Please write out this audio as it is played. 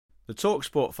The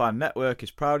TalkSport Fan Network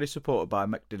is proudly supported by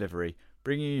McDelivery,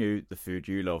 bringing you the food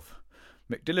you love.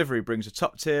 McDelivery brings a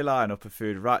top-tier lineup of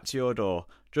food right to your door,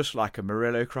 just like a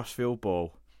Murillo Crossfield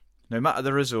ball. No matter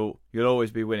the result, you'll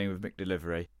always be winning with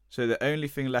McDelivery. So the only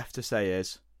thing left to say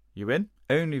is, you win?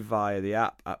 Only via the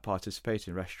app at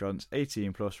participating restaurants.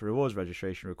 18 plus, rewards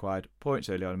registration required. Points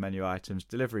only on menu items.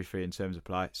 Delivery free in terms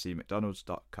apply. See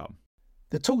mcdonalds.com.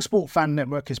 The TalkSport Fan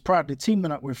Network is proudly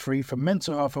teaming up with Free for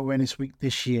Mental Health Awareness Week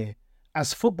this year.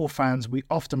 As football fans, we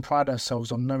often pride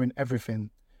ourselves on knowing everything,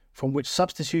 from which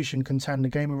substitution can turn the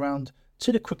game around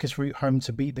to the quickest route home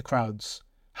to beat the crowds.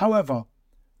 However,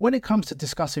 when it comes to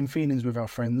discussing feelings with our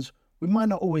friends, we might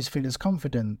not always feel as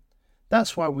confident.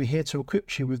 That's why we're here to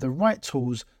equip you with the right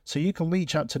tools so you can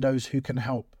reach out to those who can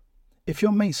help. If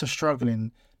your mates are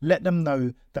struggling, let them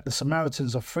know that the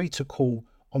Samaritans are free to call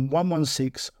on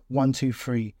 116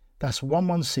 123. That's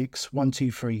 116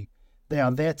 123. They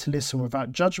are there to listen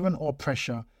without judgment or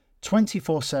pressure,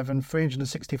 24/7,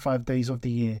 365 days of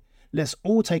the year. Let's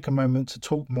all take a moment to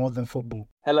talk more than football.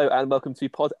 Hello and welcome to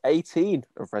pod 18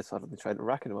 of Red Side of the Trade. I'm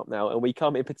racking them up now, and we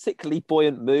come in particularly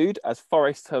buoyant mood as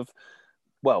Forest have,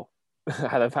 well,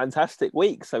 had a fantastic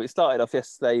week. So it started off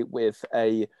yesterday with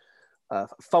a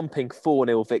thumping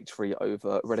 4-0 victory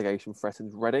over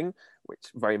relegation-threatened Reading, which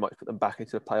very much put them back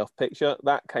into the playoff picture.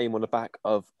 That came on the back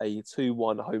of a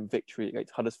 2-1 home victory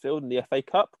against Huddersfield in the FA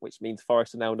Cup, which means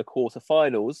Forest are now in the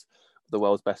quarter-finals of the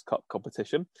world's best cup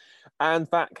competition. And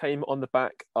that came on the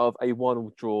back of a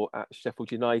 1-1 draw at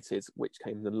Sheffield United, which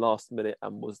came in the last minute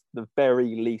and was the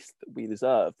very least that we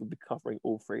deserved. We'll be covering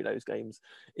all three of those games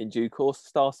in due course,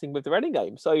 starting with the Reading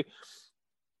game. So,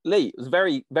 Lee, it was a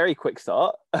very, very quick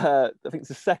start. I think it's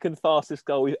the second fastest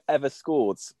goal we've ever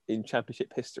scored in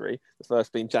Championship history. The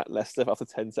first being Jack Lester after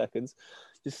 10 seconds.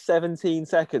 Just 17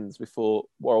 seconds before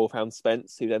Worrell found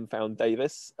Spence, who then found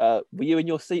Davis. Were you in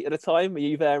your seat at the time? Were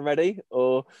you there and ready?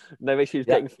 Or no issues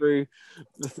getting through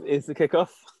into the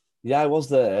kickoff? Yeah, I was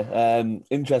there.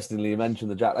 Interestingly, you mentioned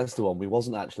the Jack Lester one. We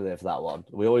wasn't actually there for that one.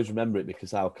 We always remember it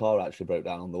because our car actually broke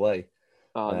down on the way.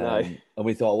 Oh, no. And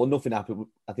we thought, well, nothing happened.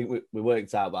 I think we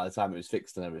worked out by the time it was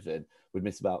fixed and everything, we'd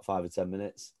missed about 5 or 10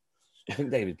 minutes. I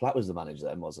think David Platt was the manager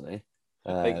then, wasn't he?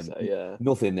 I think so, yeah.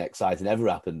 Nothing exciting ever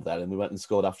happened then, and we went and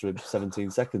scored after 17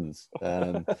 seconds.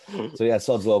 So, yeah,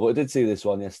 sod's law. But I did see this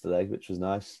one yesterday, which was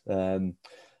nice. I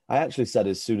actually said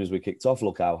as soon as we kicked off,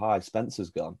 look how high Spencer's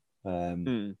gone.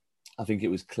 I think it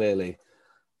was clearly,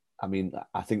 I mean,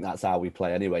 I think that's how we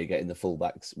play anyway, getting the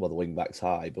full-backs, well, the wing-backs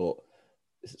high, but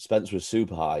Spencer was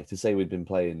super high. To say we'd been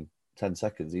playing 10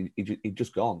 seconds, he'd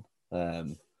just gone.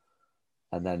 And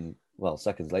then, well,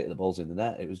 seconds later, the ball's in the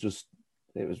net. It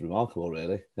was remarkable,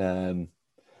 really.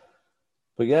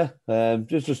 But yeah,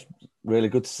 just really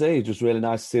good to see. Just really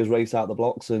nice to see us race out the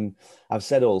blocks. And I've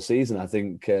said all season, I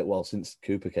think, well, since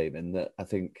Cooper came in, that I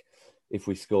think if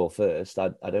we score first,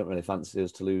 I don't really fancy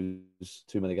us to lose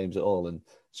too many games at all. And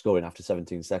scoring after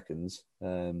 17 seconds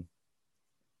couldn't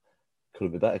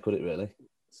be better, could it, really?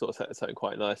 Sort of set something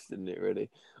quite nice, didn't it, really?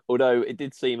 Although it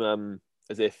did seem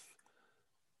as if,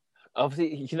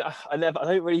 obviously, you know, I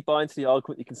don't really buy into the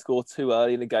argument you can score too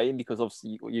early in the game because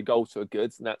obviously your goals are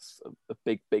good and that's a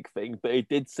big, big thing. But it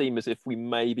did seem as if we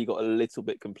maybe got a little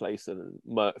bit complacent and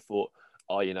Mert thought,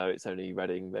 oh, you know, it's only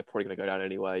Reading. They're probably going to go down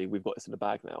anyway. We've got this in the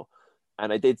bag now.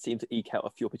 And they did seem to eke out a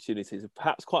few opportunities.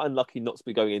 Perhaps quite unlucky not to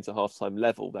be going into half-time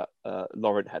level, that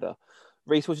Laurent header.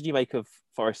 Reece, what did you make of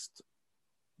Forest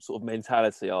sort of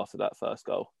mentality after that first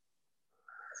goal?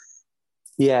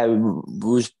 Yeah, it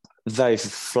was very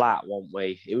flat, weren't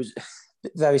we? It was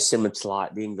very similar to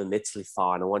like the England-Italy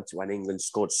final when England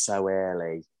scored so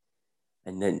early.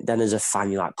 And then as a fan,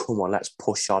 you're like, come on, let's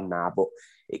push on now. But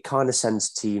it kind of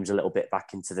sends teams a little bit back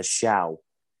into the shell.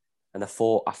 And I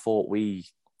thought we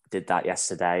did that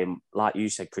yesterday. And like you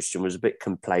said, Christian, was a bit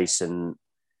complacent.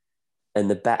 And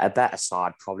the better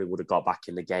side probably would have got back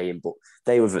in the game, but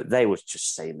they were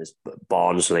just same as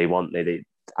Barnsley, weren't they?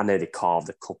 I know they carved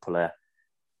a couple of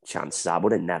chances out, but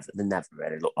they never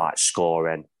really looked like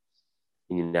scoring.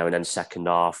 You know, and then second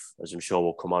half, as I'm sure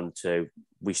we'll come on to,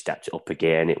 we stepped it up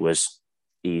again. It was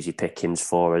easy pickings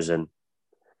for us, and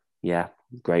yeah,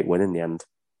 great win in the end.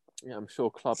 Yeah, I'm sure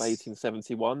Club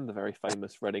 1871, the very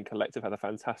famous Reading collective, had a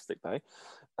fantastic day.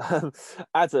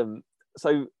 Adam,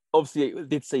 so obviously it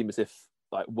did seem as if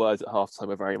like words at halftime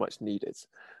were very much needed,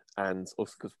 and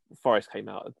also because Forest came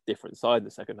out a different side in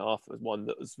the second half. There was one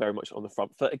that was very much on the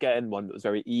front foot again, one that was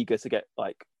very eager to get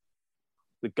like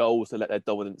the goals to let their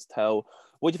dominance tell.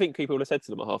 What do you think people would have said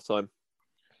to them at halftime?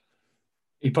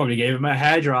 He probably gave him a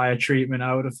hairdryer treatment,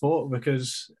 I would have thought,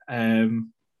 because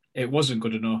it wasn't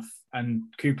good enough. And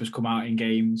Cooper's come out in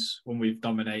games when we've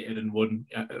dominated and won.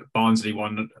 Barnsley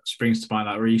won. Springs to mind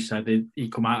that Reece said he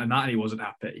come out in that and he wasn't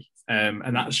happy.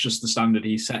 And that's just the standard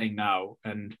he's setting now.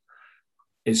 And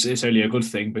it's only a good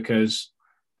thing because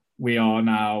we are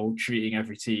now treating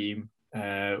every team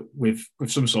with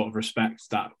some sort of respect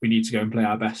that we need to go and play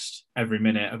our best every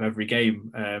minute of every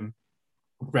game.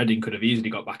 Reading could have easily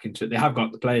got back into it. They have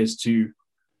got the players to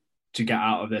get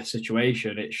out of their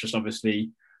situation. It's just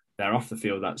obviously they're off the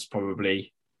field. That's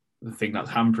probably the thing that's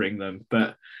hampering them.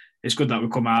 But it's good that we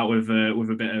come out with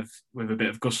a bit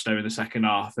of gusto in the second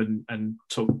half and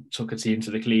took a team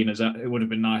to the cleaners. It would have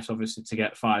been nice, obviously, to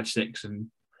get 5-6 and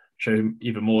show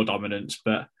even more dominance.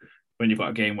 But when you've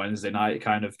got a game Wednesday night, it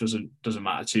kind of doesn't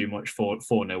matter too much.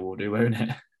 4-0 will do, won't it?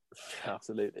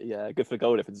 Absolutely, yeah. Good for the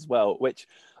goal difference as well, which,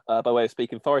 by way of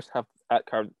speaking, Forest have, at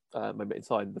current moment in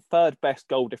time, the third best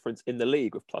goal difference in the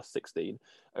league with +16.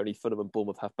 Only Fulham and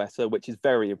Bournemouth have better, which is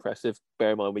very impressive.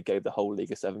 Bear in mind, we gave the whole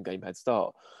league a 7-game head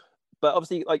start. But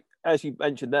obviously, like as you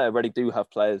mentioned there, Reading do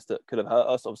have players that could have hurt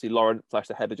us. Obviously, Laurent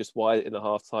flashed a header just wide in the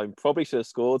half-time. Probably should have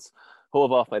scored.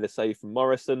 Horvath made a save from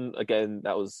Morrison. Again,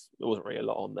 there wasn't really a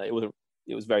lot on there.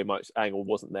 It was very much Angle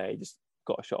wasn't there. He just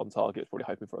got a shot on target. Was probably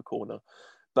hoping for a corner.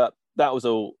 But that was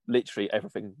all, literally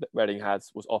everything that Reading had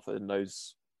was offered in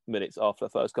those minutes after the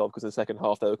first goal, because in the second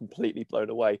half they were completely blown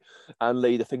away. And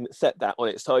Lee, the thing that set that on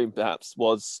its own perhaps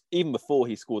was even before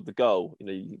he scored the goal,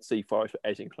 you can see Forest were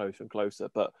edging closer and closer,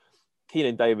 but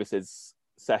Keenan Davis's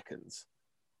second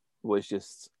was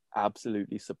just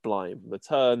absolutely sublime. From the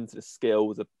turn to the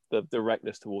skill, the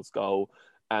directness towards goal,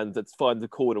 and to find the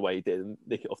corner way he did and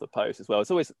nick it off the post as well.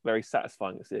 It's always very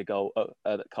satisfying to see a goal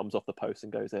that comes off the post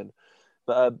and goes in.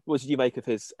 But what did you make of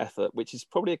his effort, which is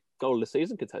probably a goal of the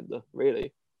season contender,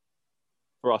 really?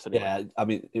 For us, anyway. Yeah, I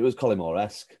mean, it was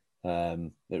Collymore-esque.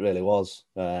 It really was.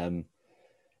 I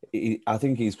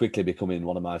think he's quickly becoming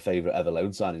one of my favourite ever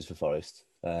loan signings for Forest.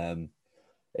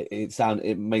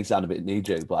 It may sound a bit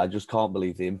knee-jerk, but I just can't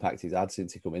believe the impact he's had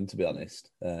since he come in, to be honest.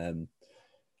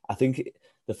 I think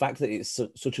the fact that it's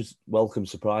such a welcome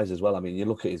surprise as well. I mean, you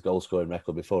look at his goal-scoring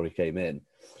record before he came in,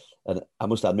 and I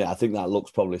must admit, I think that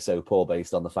looks probably so poor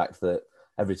based on the fact that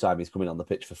every time he's coming on the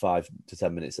pitch for 5 to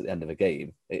 10 minutes at the end of a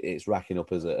game, it's racking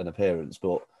up as an appearance.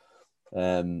 But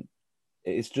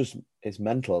it's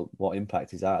mental what impact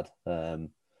he's had.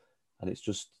 And it's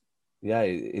just, yeah,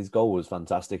 his goal was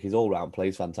fantastic. His all-round play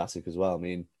is fantastic as well. I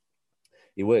mean,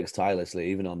 he works tirelessly,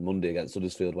 even on Monday against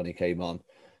Huddersfield when he came on.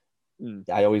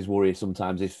 I always worry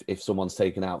sometimes if someone's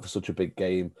taken out for such a big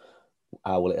game,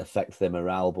 how will it affect their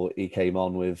morale? But he came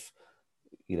on with,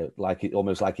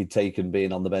 almost like he'd taken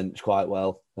being on the bench quite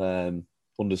well,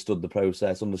 understood the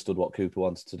process, understood what Cooper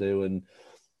wanted to do. And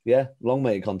yeah, long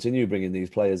may it continue bringing these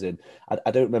players in.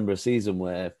 I don't remember a season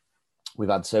where we've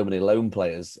had so many loan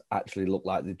players actually look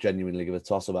like they genuinely give a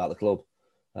toss about the club.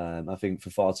 I think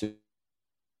for far too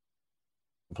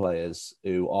players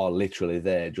who are literally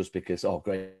there just because, oh,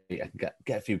 great, I can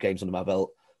get a few games under my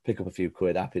belt, pick up a few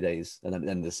quid, happy days, and then at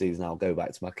the end of the season I'll go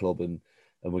back to my club and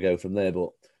we go from there.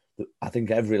 But I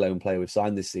think every loan player we've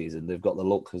signed this season, they've got the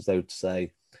look as though to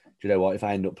say, do you know what, if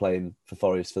I end up playing for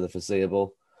Forest for the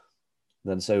foreseeable,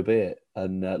 then so be it.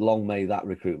 And long may that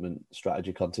recruitment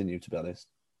strategy continue, to be honest.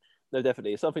 No,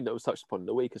 definitely. It's something that was touched upon in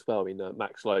the week as well. I mean,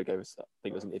 Max Lowe gave us, I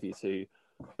think it was an interview to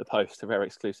the Post, a very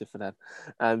exclusive for them.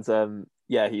 And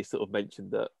he sort of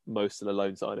mentioned that most of the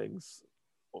loan signings,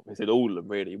 or he said all of them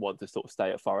really, want to sort of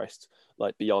stay at Forest,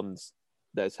 like beyond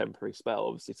their temporary spell.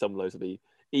 Obviously, some of those will be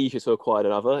easier to acquire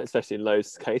than other, especially in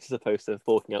Lowe's case, as opposed to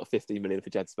forking out 15 million for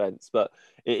Jed Spence. But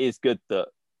it is good that,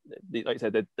 like I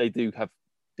said, they do have,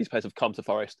 these players have come to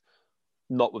Forest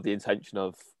not with the intention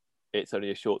of it's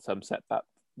only a short-term setback,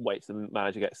 wait till the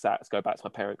manager gets sacked, go back to my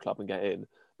parent club and get in.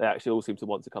 They actually all seem to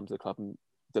want to come to the club and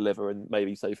deliver and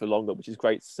maybe stay for longer, which is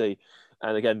great to see.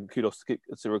 And again, kudos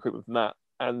to recruitment from that.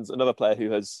 And another player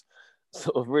who has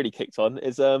sort of really kicked on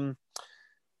is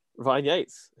Ryan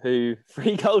Yates, who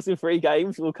 3 goals in 3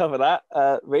 games. We'll cover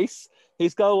that. Reece,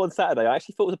 his goal on Saturday, I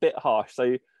actually thought was a bit harsh.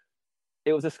 So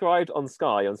it was described on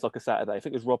Sky on Soccer Saturday. I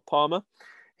think it was Rob Palmer.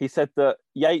 He said that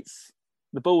Yates,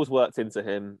 the ball was worked into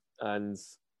him and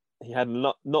he had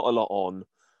not a lot on,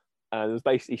 and was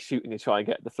basically shooting to try and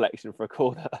get deflection for a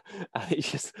corner, and it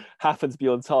just happened to be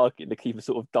on target, and the keeper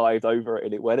sort of dived over it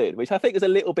and it went in, which I think is a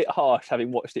little bit harsh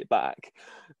having watched it back.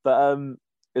 But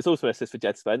it's also an assist for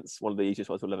Jed Spence, one of the easiest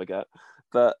ones we'll ever get.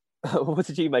 But what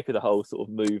did you make of the whole sort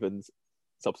of move and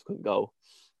subsequent goal?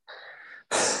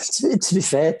 To be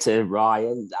fair to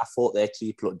Ryan, I thought their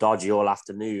keeper looked dodgy all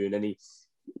afternoon, and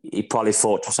he probably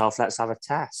thought to himself, let's have a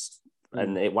test.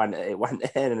 And it went in,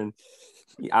 and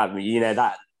I mean,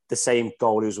 that the same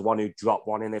goal, he was the one who dropped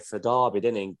one in it for Derby,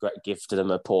 didn't he? And gifted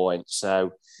them a point.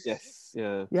 So Yes,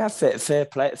 yeah. Yeah, fair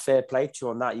play to you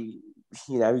on that.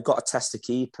 You know, he got to test the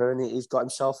keeper and he's got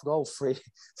himself a goal,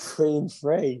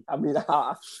 3-3. I mean,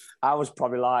 I was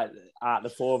probably like, out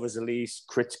of the four of us, the least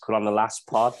critical on the last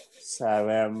pod.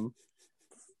 So,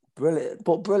 brilliant.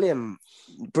 But brilliant.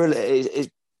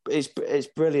 It's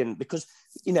brilliant because,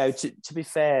 you know, to be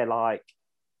fair, like,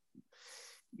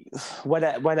 when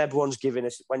everyone's giving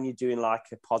us, when you're doing like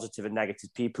a positive and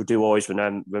negative, people do always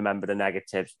remember the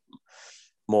negatives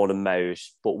more than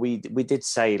most. But we did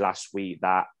say last week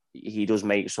that he does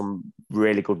make some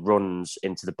really good runs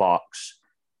into the box.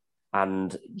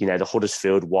 And, you know, the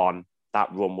Huddersfield one, that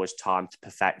run was timed to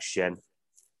perfection.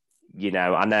 You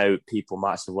know, I know people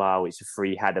might say, wow, it's a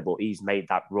free header, but he's made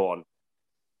that run,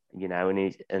 you know,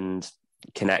 and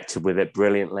connected with it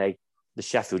brilliantly. The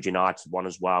Sheffield United one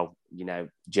as well, you know,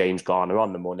 James Garner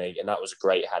on the money, and that was a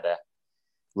great header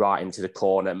right into the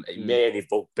corner. Mainly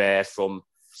bugbear from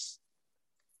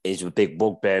is a big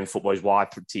bugbear in football is why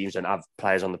teams don't have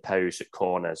players on the post at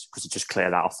corners because they just clear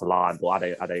that off the line. But I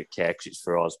don't care because it's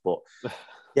for us. But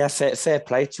yeah, fair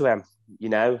play to him. You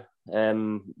know,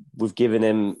 we've given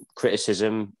him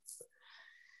criticism,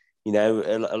 you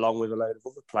know, along with a load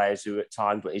of other players who at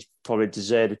times, but he's probably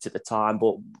deserved it at the time.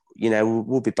 But, you know,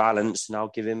 we'll be balanced and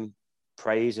I'll give him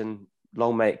praise and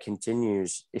long may it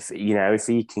continues. If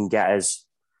he can get us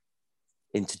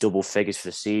into double figures for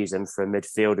the season for a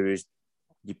midfielder who's,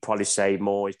 you'd probably say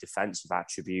more his defensive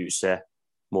attributes,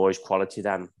 more his quality,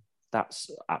 then that's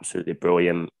absolutely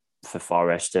brilliant for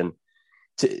Forest. And,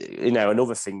 you know,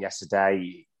 another thing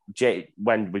yesterday,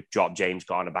 when we dropped James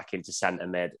Garner back into centre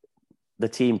mid, the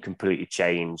team completely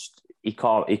changed. He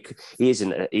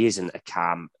isn't a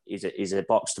cam. He's a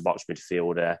box to box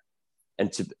midfielder.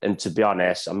 And to be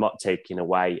honest, I'm not taking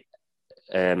away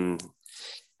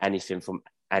anything from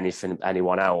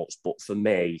anyone else. But for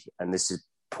me, and this is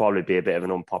probably be a bit of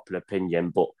an unpopular opinion,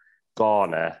 but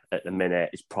Garner at the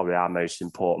minute is probably our most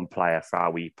important player for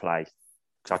how we play.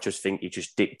 Because I just think he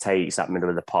just dictates that middle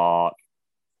of the park.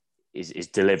 His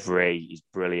delivery is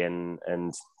brilliant,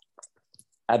 and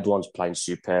everyone's playing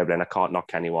superbly, and I can't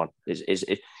knock anyone.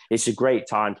 It's a great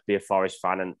time to be a Forest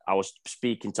fan, and I was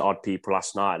speaking to odd people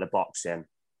last night at the boxing.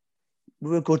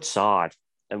 We're a good side,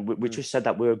 and we just said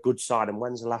that we're a good side, and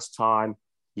when's the last time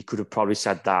you could have probably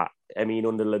said that? I mean,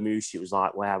 under Lamouche, it was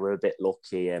like, wow, we're a bit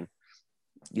lucky, and,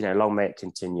 you know, long may it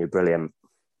continue. Brilliant.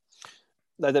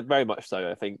 No, very much so.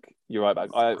 I think you're right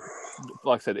back. Like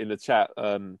I said in the chat,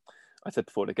 I said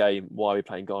before the game, why are we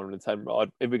playing Garner in the 10?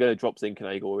 If we're going to drop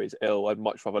Zinkenagel or he's ill, I'd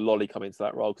much rather Lolly come into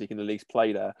that role because he can at least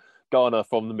play there. Garner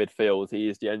from the midfield, he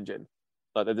is the engine.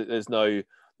 Like, there's no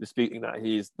disputing that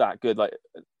he's that good. Like,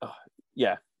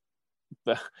 yeah,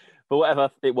 but whatever,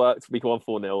 it worked. We won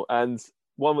 4-0, and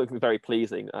one that was very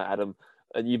pleasing, Adam.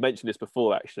 And you mentioned this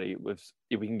before, actually, was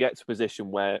if we can get to a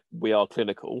position where we are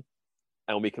clinical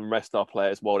and we can rest our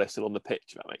players while they're still on the pitch,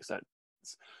 if that makes sense.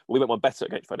 We went one better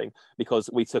against Reading because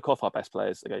we took off our best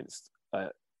players against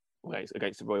the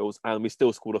Royals, and we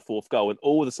still scored a fourth goal, and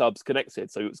all the subs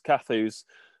connected. So it was Cafu's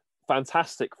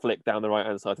fantastic flick down the right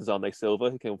hand side to Zane Silva,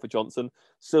 who came on for Johnson.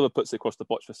 Silva puts it across the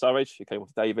box for Surridge, who came on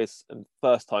for Davis, and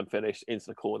first time finish into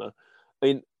the corner. I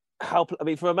mean,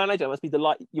 for a manager, it must be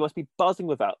you must be buzzing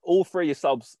with that. All three of your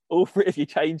subs, all three of your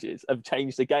changes have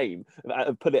changed the game,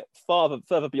 have put it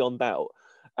further beyond doubt.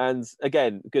 And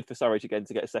again, good for Surridge again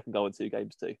to get a second goal in 2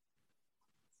 games too.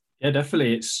 Yeah,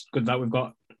 definitely. It's good that we've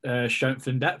got strength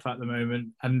and depth at the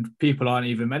moment, and people aren't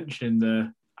even mentioning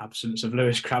the absence of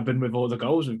Lewis Crabbin with all the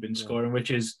goals we've been scoring,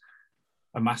 which is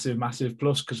a massive, massive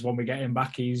plus because when we get him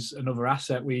back, he's another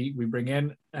asset we bring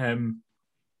in.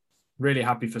 Really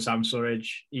happy for Sam Surridge.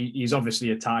 He's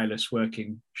obviously a tireless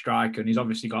working striker, and he's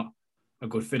obviously got a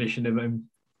good finishing of him,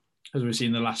 as we've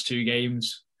seen the last 2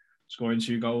 games, scoring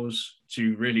 2 goals,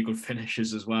 2 really good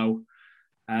finishes as well.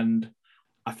 And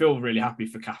I feel really happy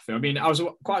for Cafu. I mean, I was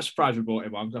quite surprised we brought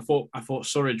him on. I thought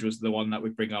Surridge was the one that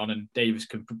we'd bring on, and Davis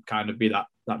can kind of be that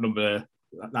number,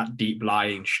 that deep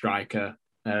lying striker,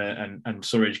 and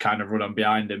Surridge kind of run on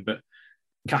behind him. But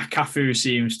Cafu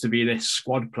seems to be this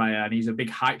squad player, and he's a big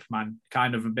hype man,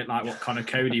 kind of a bit like what Conor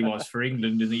Cody was for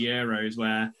England in the Euros,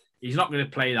 where he's not going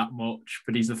to play that much,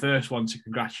 but he's the first one to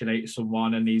congratulate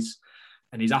someone, and he's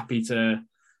happy to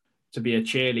be a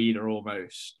cheerleader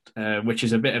almost, which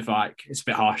is a bit of like, it's a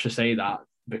bit harsh to say that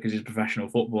because he's a professional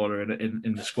footballer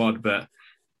in the squad, but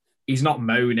he's not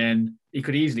moaning. He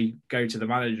could easily go to the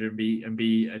manager and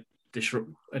be a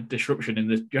disruption in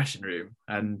the dressing room,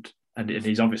 and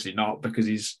he's obviously not because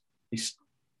he's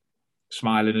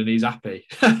smiling and he's happy.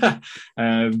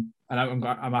 And and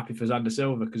I'm happy for Xander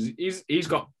Silva because he's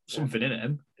got something in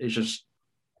him. It's just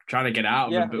trying to get out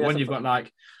of him. But when you've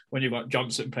got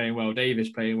Johnson playing well, Davis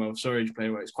playing well, Surridge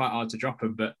playing well, it's quite hard to drop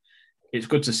him. But it's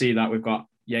good to see that we've got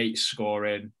Yates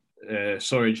scoring,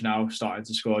 Surridge now starting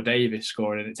to score, Davis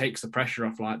scoring, and it takes the pressure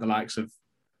off like the likes of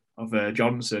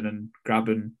Johnson and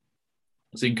grabbing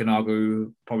Zinchenko,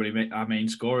 who probably make our main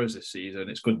scorers this season.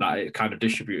 It's good that it kind of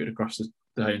distributed across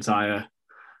the entire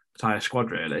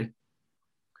squad, really.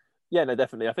 Yeah, no,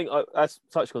 definitely. I think as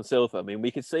touching on Silva, I mean,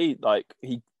 we could see like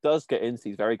he does get into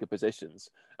these very good positions.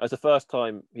 It's the first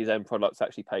time his end product's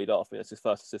actually paid off. I mean, it's his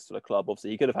first assist for the club.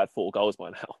 Obviously, he could have had 4 goals by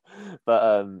now, but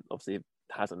obviously it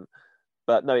hasn't.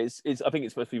 But no, it's. I think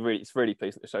it's supposed to be it's really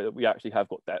pleasing to show that we actually have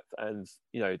got depth, and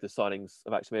the signings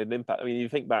have actually made an impact. I mean, you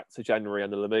think back to January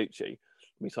under Lamucci,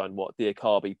 we signed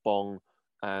Diakabi, Bong,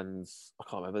 and I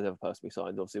can't remember the other person we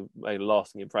signed. Obviously, made a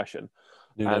lasting impression.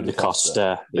 And Da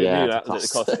Costa, Da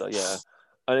Costa, yeah.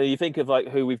 And you think of like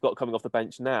who we've got coming off the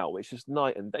bench now, which is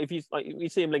night and day. If you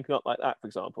see him linking up like that, for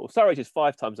example, Surridge is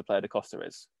 5 times the player Da Costa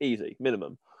is, easy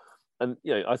minimum. And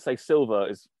I'd say Silva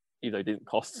is didn't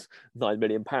cost £9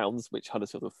 million, which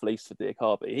Huddersfield have fleeced for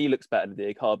Diakabi. He looks better than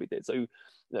Diakabi did. So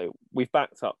we've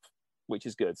backed up, which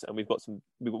is good, and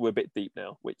we're a bit deep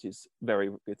now, which is very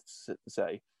good to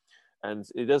say. And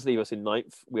it does leave us in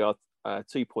 9th. We are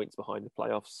 2 points behind the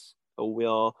playoffs. We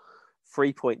are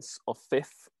 3 points off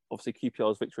 5th. Obviously,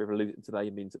 QPR's victory over Luton today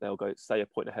means that they'll stay a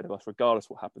point ahead of us, regardless of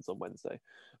what happens on Wednesday.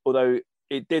 Although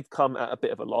it did come at a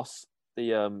bit of a loss.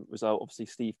 The result, obviously,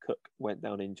 Steve Cook went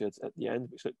down injured at the end,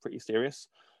 which looked pretty serious.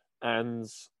 And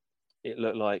it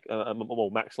looked like,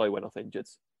 Max Lowe went off injured.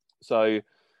 So,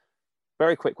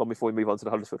 very quick one before we move on to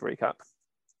the Huddersfield recap.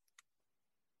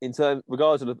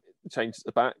 Regardless of the changes at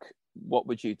the back, what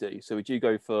would you do? So would you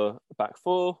go for a back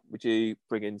 4? Would you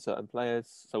bring in certain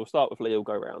players? So we'll start with Lee, we'll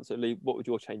go around. So Lee, what would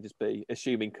your changes be,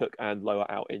 assuming Cook and Lowe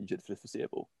are out injured for the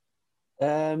foreseeable?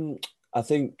 I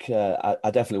think I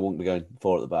definitely won't be going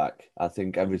 4 at the back. I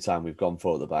think every time we've gone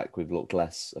 4 at the back, we've looked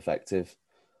less effective.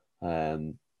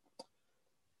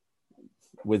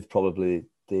 With probably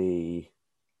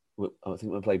I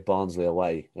think we played Barnsley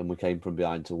away and we came from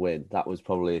behind to win. That was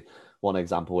probably one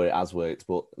example where it has worked,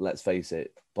 but let's face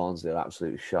it, Barnsley are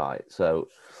absolutely shite. So,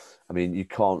 I mean, you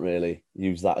can't really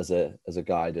use that as a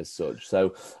guide as such.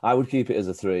 So I would keep it as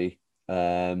a 3.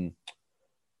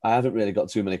 I haven't really got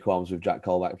too many qualms with Jack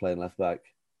Colback playing left back.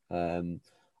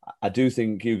 I do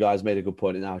think you guys made a good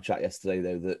point in our chat yesterday,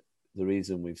 though, that the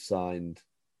reason we've signed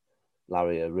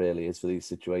Laria really is for these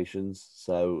situations.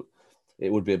 So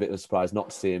it would be a bit of a surprise not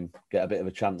to see him get a bit of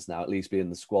a chance now, at least be in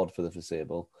the squad for the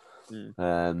foreseeable.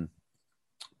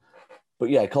 But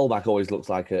yeah, Colback always looks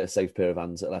like a safe pair of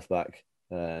hands at left back.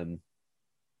 So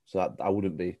I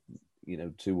wouldn't be,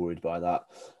 too worried by that.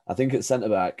 I think at centre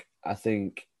back, I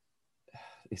think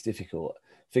it's difficult.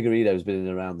 Figueiredo's been in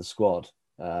and around the squad.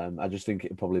 I just think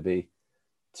it'd probably be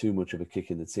too much of a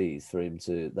kick in the teeth for him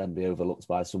to then be overlooked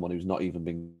by someone who's not even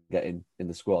been getting in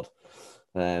the squad.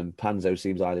 Panzo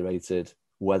seems highly rated.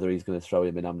 Whether he's going to throw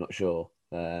him in, I'm not sure.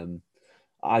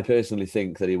 I personally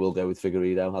think that he will go with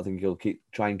Figueiredo. I think he'll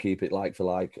try and keep it like for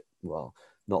like. Well,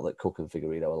 not that Cook and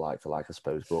Figueiredo are like for like, I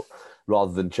suppose, but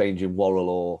rather than changing Worrell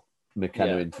or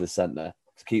McKenna into the centre,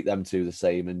 to keep them two the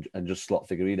same and just slot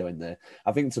Figueiredo in there.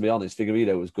 I think, to be honest,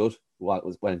 Figueiredo was good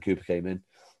when Cooper came in.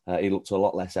 He looked a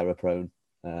lot less error prone.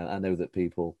 I know that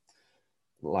people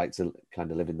like to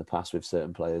kind of live in the past with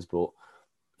certain players, but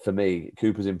for me,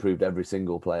 Cooper's improved every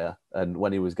single player. And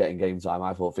when he was getting game time,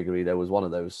 I thought Figueiredo was one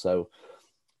of those. So,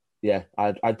 yeah,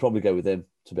 I'd probably go with him,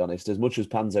 to be honest. As much as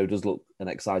Panzo does look an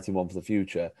exciting one for the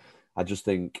future, I just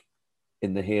think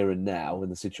in the here and now, in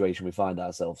the situation we find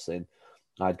ourselves in,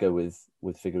 I'd go with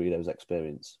Figueiredo's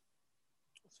experience.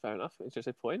 That's fair enough.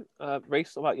 Interesting point.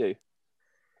 Reece, what about you?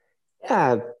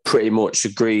 Yeah, I pretty much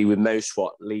agree with most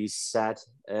what Lee said.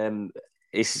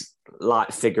 It's like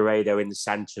Figueiredo in the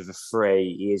centre of a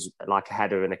 3. He is like a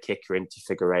header and a kicker into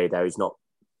Figueiredo. He's not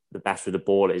the best with the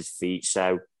ball at his feet,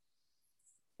 so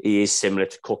he is similar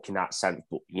to Cook in that sense.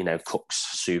 But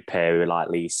Cook's superior, like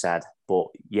Lee said. But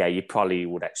yeah, you probably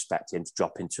would expect him to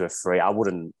drop into a 3. I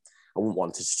wouldn't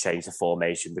want us to change the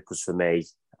formation because for me,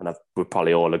 and we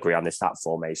probably all agree on this, that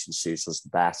formation suits us the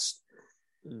best.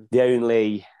 The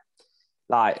only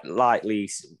like Lee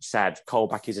said,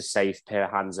 Colback is a safe pair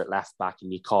of hands at left back,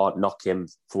 and you can't knock him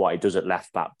for what he does at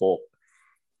left back. But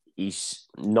he's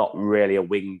not really a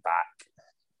wing back.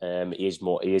 He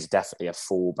is definitely a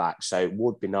full back. So it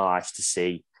would be nice to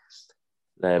see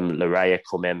Laria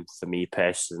come in for me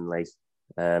personally.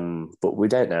 But we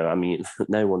don't know. I mean,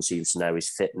 no one seems to know his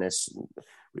fitness.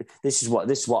 this is what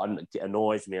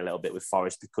annoys me a little bit with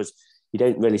Forest, because you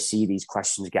don't really see these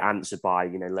questions get answered by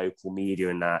local media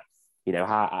and that.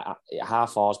 How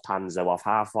far is Panzo off?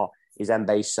 How far is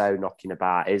Mbeso knocking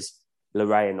about? Is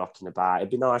Larea knocking about?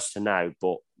 It'd be nice to know,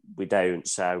 but we don't.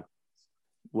 So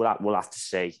we'll have to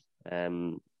see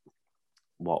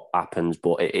what happens.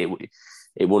 But it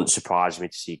wouldn't surprise me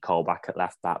to see Cole back at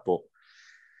left back. But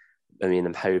I mean,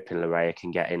 I'm hoping Larea can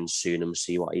get in soon and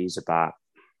see what he's about.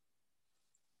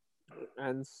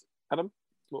 And Adam,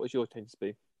 what was your change to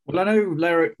be? Well, I know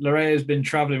Larea has been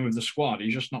travelling with the squad.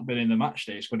 He's just not been in the match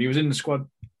day squad. He was in the squad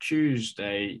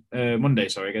Monday,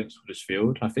 against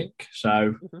Huddersfield, I think.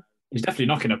 So he's definitely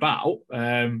knocking about.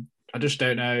 I just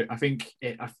don't know. I think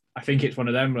it's one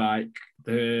of them, like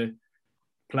the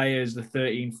players, the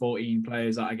 13, 14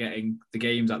 players that are getting the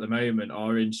games at the moment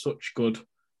are in such good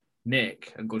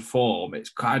nick and good form.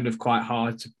 It's kind of quite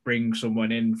hard to bring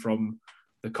someone in from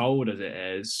the cold as it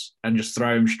is and just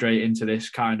throw them straight into this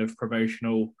kind of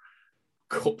promotional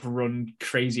cup run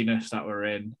craziness that we're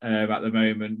in at the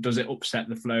moment. Does it upset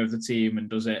the flow of the team,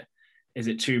 and is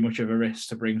it too much of a risk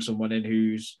to bring someone in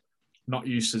who's not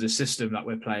used to the system that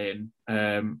we're playing?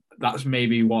 That's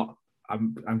maybe what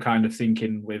I'm kind of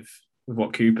thinking with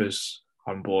what Cooper's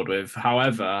on board with.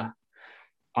 However,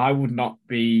 I would not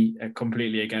be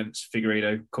completely against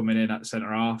Figueiredo coming in at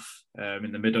centre half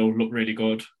in the middle. Looked really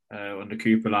good under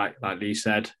Cooper, like Lee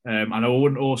said. And I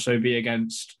wouldn't also be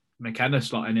against McKenna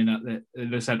slotting in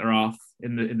at the centre half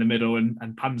in the middle and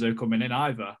Panzo coming in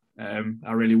either.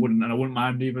 I really wouldn't, and I wouldn't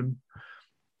mind even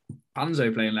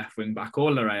Panzo playing left wing back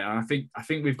or Larea. I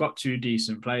think we've got two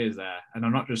decent players there, and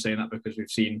I'm not just saying that because we've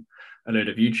seen a load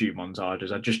of YouTube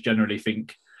montages. I just generally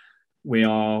think we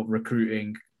are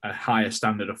recruiting a higher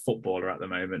standard of footballer at the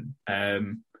moment.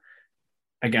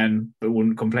 Again, but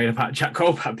wouldn't complain about Jack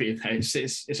Colback being there.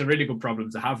 It's a really good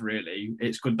problem to have, really.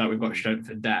 It's good that we've got strength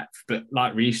and depth, but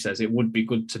like Reece says, it would be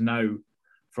good to know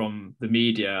from the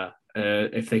media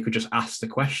if they could just ask the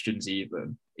questions,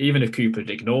 even if Cooper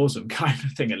ignores them, kind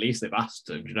of thing. At least they've asked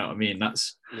them. Do you know what I mean?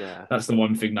 That's the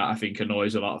one thing that I think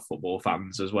annoys a lot of football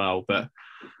fans as well. But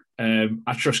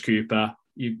I trust Cooper.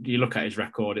 You look at his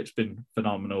record; it's been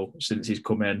phenomenal since he's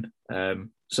come in.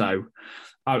 So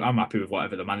I'm happy with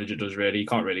whatever the manager does. Really, you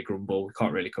can't really grumble. You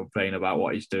can't really complain about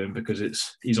what he's doing because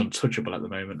he's untouchable at the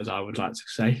moment, as I would like to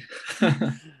say.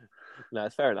 No,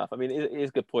 it's fair enough. I mean, it is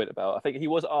a good point about. I think he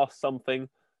was asked something.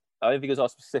 I don't think he was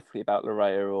asked specifically about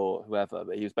Larea or whoever,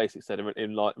 but he was basically said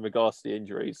in regards to the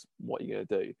injuries, what are you going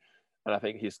to do? And I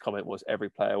think his comment was every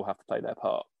player will have to play their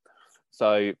part.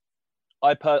 So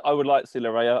I would like to see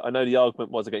Larea. I know the argument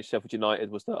was against Sheffield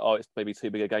United was that it's maybe too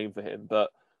big a game for him,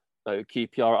 but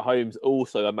QPR at home is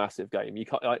also a massive game. You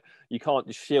can't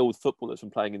just shield footballers from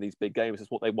playing in these big games.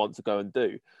 It's what they want to go and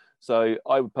do. So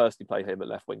I would personally play him at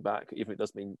left wing back, even if it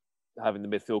does mean having the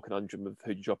midfield conundrum of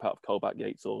who do you drop out of Colback,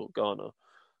 Yates or Garner.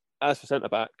 As for centre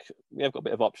back, we have got a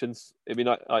bit of options. I mean,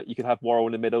 you could have Worrell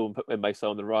in the middle and put Mbeso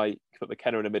on the right. You could put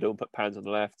McKenna in the middle and put Pans on the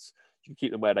left. You can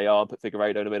keep them where they are and put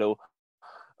Figueiredo in the middle.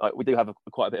 We do have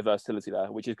quite a bit of versatility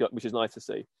there, which is nice to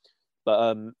see.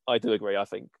 But I do agree. I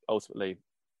think ultimately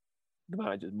the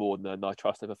manager's more than I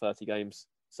trust over 30 games.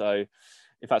 So,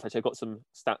 in fact, actually, I've got some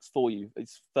stats for you.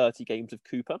 It's 30 games of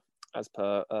Cooper, as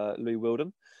per Lou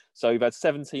Wilden. So we've had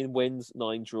 17 wins,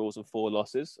 9 draws, and 4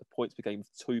 losses. Points per game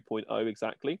 2.0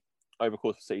 exactly. Over the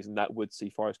course of the season, that would see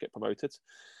Forest get promoted. So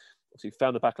we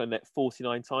found the back of the net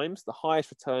 49 times, the highest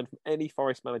return from any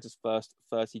Forest manager's first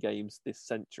 30 games this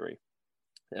century.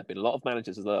 There have been a lot of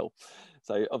managers as well.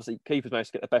 So obviously, keepers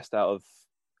managed to get the best out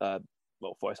of,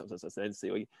 Forest as an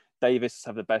entity. Davis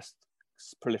have the best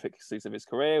prolific season of his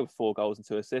career with 4 goals and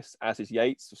 2 assists, as is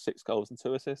Yates with 6 goals and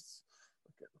 2 assists.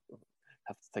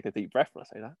 Have to take a deep breath when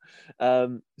I say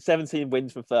that. 17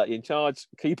 wins from 30 in charge.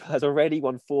 Cooper has already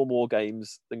won 4 more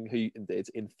games than Houghton did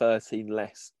in 13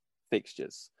 less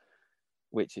fixtures,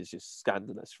 which is just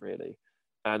scandalous, really.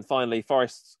 And finally,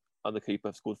 Forest under Cooper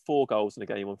have scored 4 goals in a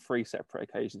game on 3 separate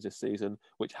occasions this season,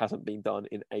 which hasn't been done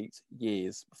in 8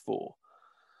 years before.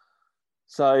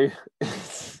 So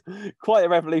it's quite a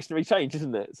revolutionary change,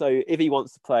 isn't it? So if he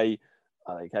wants to play,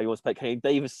 he wants to play Kane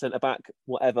Davis centre back,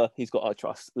 whatever, he's got our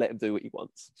trust. Let him do what he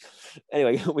wants.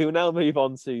 Anyway, we will now move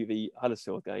on to the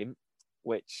Huddersfield game,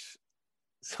 which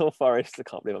saw Forest, I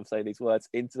can't believe I'm saying these words,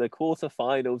 into the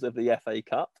quarterfinals of the FA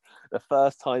Cup, the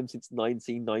first time since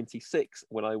 1996,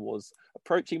 when I was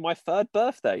approaching my 3rd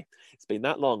birthday. It's been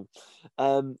that long.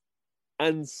 And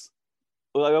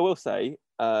although I will say,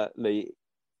 Lee,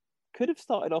 could have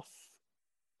started off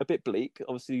a bit bleak.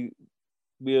 Obviously,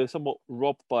 we are somewhat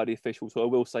robbed by the officials, who I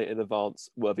will say in advance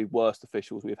were the worst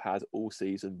officials we've had all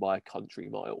season by a country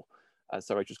mile. as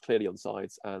Surridge was clearly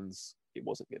onside and it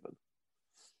wasn't given.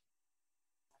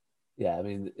 Yeah, I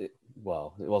mean, it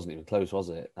wasn't even close, was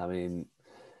it? I mean,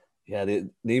 yeah,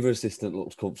 neither assistant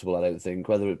looks comfortable, I don't think.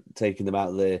 Whether taking them out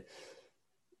of the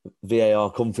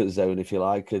VAR comfort zone, if you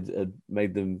like, had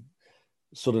made them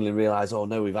suddenly realise, oh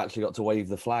no, we've actually got to wave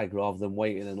the flag rather than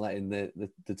waiting and letting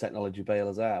the technology bail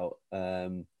us out. I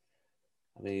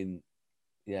mean,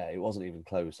 yeah, it wasn't even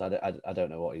close. I don't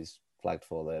know what he's flagged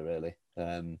for there,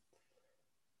 really.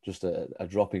 Just a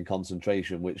drop in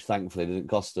concentration, which thankfully didn't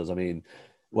cost us. I mean,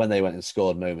 when they went and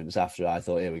scored moments after, I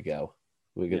thought, here we go.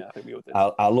 Yeah, I think we all did.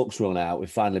 Our luck's run out.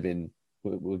 We've finally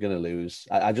we're going to lose.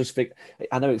 I just think,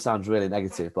 I know it sounds really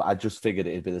negative, but I just figured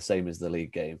it'd be the same as the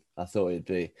league game. I thought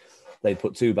they'd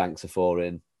put 2 banks of 4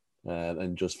 in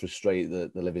and just frustrate the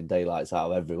living daylights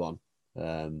out of everyone.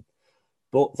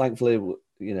 But thankfully,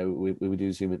 we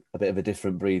do seem a bit of a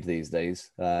different breed these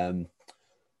days.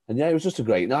 And yeah, it was just a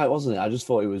great night, wasn't it? I just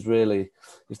thought it was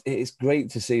it's great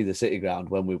to see the City Ground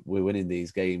when we're winning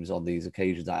these games on these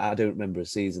occasions. I don't remember a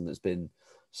season that's been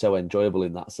so enjoyable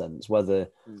in that sense. Whether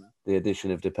the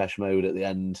addition of Depeche Mode at the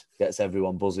end gets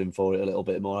everyone buzzing for it a little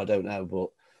bit more, I don't know, but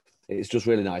it's just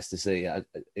really nice to see. I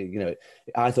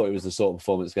thought it was the sort of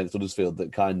performance against Huddersfield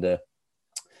that kind of,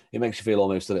 it makes you feel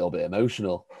almost a little bit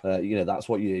emotional. That's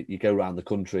what you go around the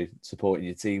country supporting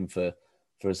your team for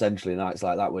essentially nights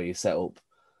like that, where you set up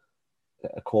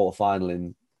a quarter final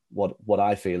in what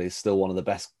I feel is still one of the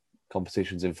best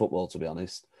competitions in football, to be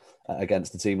honest,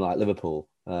 against a team like Liverpool.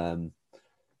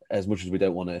 As much as we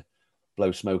don't want to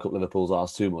blow smoke up Liverpool's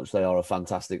arse too much, they are a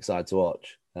fantastic side to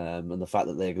watch. And the fact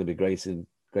that they're going to be gracing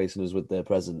us with their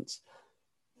presence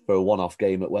for a one-off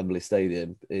game at Wembley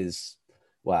Stadium is,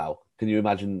 wow. Can you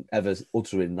imagine ever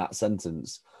uttering that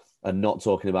sentence and not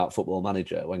talking about Football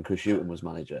Manager when Chris Hughton was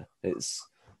manager?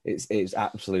 It's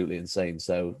absolutely insane.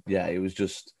 So yeah, it was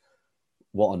just,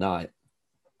 what a night.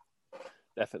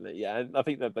 Definitely, yeah. And I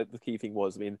think that the key thing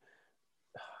was, going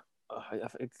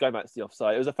back to the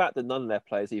offside, it was the fact that none of their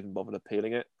players even bothered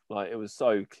appealing it. Like, it was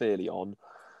so clearly on.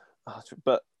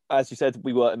 But as you said,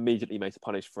 we were immediately made to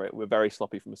punish for it. We're very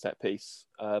sloppy from a set piece.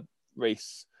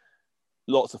 Reece,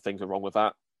 lots of things were wrong with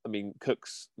that. I mean,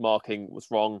 Cook's marking was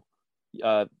wrong.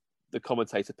 The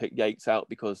commentator picked Yates out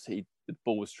because the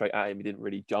ball was straight at him. He didn't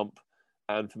really jump.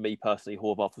 And for me personally,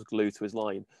 Horvath was glued to his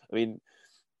line. I mean,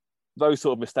 those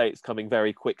sort of mistakes coming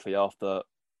very quickly after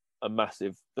a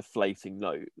massive deflating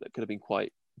note that could have been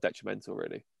quite detrimental,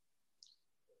 really.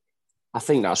 I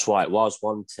think that's why it was,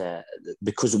 wasn't it?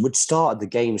 Because we'd started the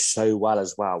game so well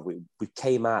as well. We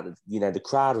came out, the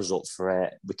crowd was up for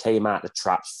it. We came out the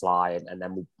traps flying, and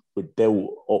then we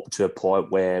built up to a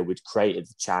point where we'd created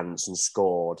the chance and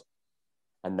scored.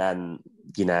 And then,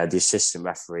 the assistant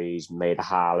referees made a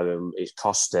howl and it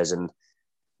cost us. And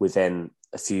within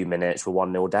a few minutes, we're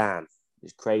 1-0 down.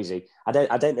 It's crazy. I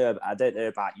don't know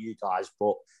about you guys,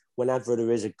 but whenever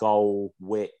there is a goal,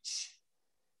 which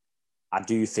I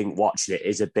do think watching it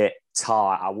is a bit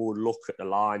tight, I will look at the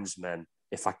linesman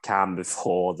if I can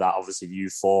before that, obviously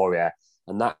euphoria.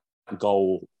 And that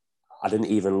goal, I didn't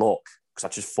even look because I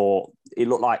just thought it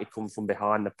looked like it come from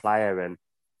behind the player.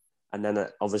 And then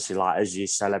obviously, like, as you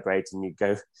celebrate and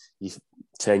you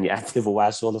turn your head the other way,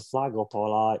 I saw the flag up,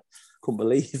 I couldn't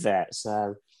believe it.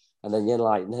 So, and then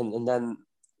and then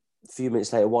a few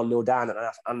minutes later, 1-0 down,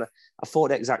 and I thought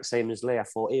the exact same as Lee. I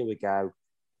thought, here we go.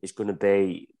 It's going to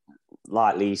be,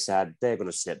 like Lee said, they're going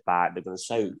to sit back. They're going to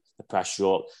soak the pressure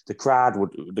up. The crowd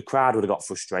would have got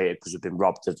frustrated because we've been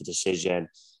robbed of the decision,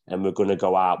 and we're going to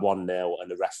go out 1-0,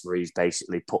 and the referees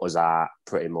basically put us out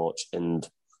pretty much. And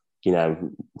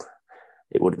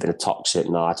it would have been a toxic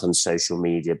night on social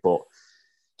media. But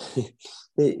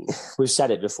we've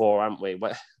said it before, haven't we?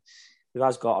 There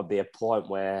has got to be a point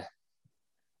where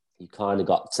you kind of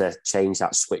got to change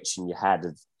that switch in your head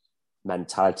of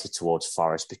mentality towards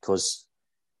Forest, because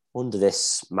under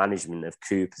this management of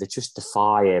Cooper, they're just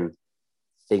defying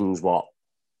things what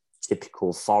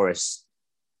typical Forest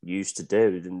used to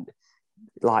do. And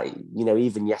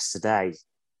even yesterday,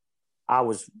 I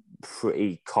was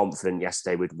pretty confident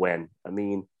yesterday we'd win. I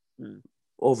mean,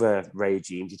 other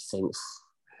regimes, you'd think,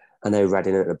 I know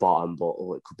Reading at the bottom, but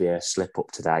it could be a slip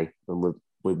up today. And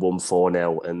we won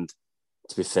 4-0. And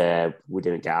to be fair, we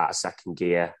didn't get out of second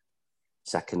gear,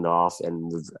 second half,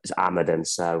 and we've hammered them.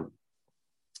 So,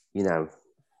 and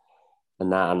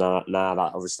now that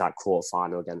obviously that quarter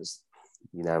final against,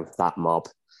 that mob.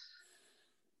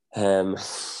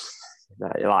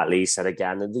 Like Lee said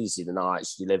again, and these are the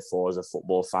nights you live for as a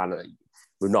football fan.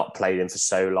 We've not played him for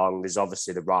so long. There's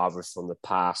obviously the rivalry from the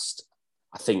past.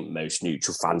 I think most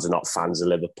neutral fans are not fans of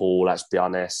Liverpool, let's be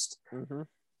honest. Mm-hmm.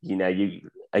 you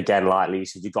again, like Lee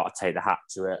said, you've got to take the hat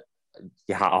to it.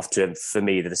 Your hat off to them. For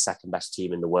me, they're the second best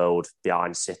team in the world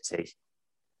behind City.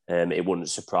 It wouldn't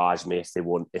surprise me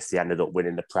if they ended up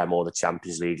winning the Prem or the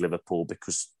Champions League, Liverpool,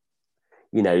 because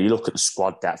you look at the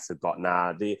squad depth they've got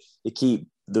now.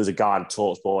 There was a guy on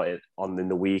TalkSport in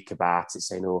the week about it,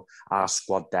 saying, "Oh, our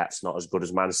squad depth's not as good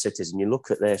as Man City's." And you look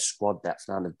at their squad depth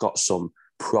now; they've got some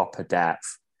proper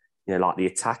depth. Like the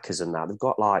attackers and that, they've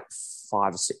got like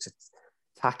 5 or 6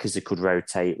 attackers they could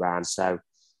rotate round. So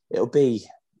it's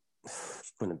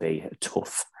going to be a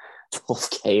tough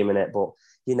game in it, but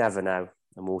you never know,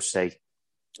 and we'll see.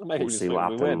 Maybe we'll see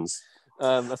what happens.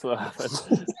 That's what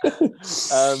happened.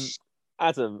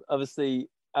 Adam, obviously,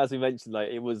 as we mentioned,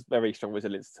 it was very strong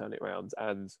resilience to turn it around,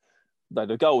 and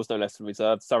the goal was no less than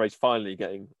reserved. Surridge finally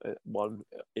getting one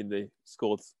in the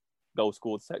goal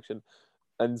scored section,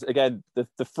 and again the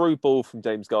through ball from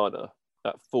James Garner,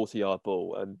 that 40-yard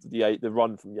ball, and the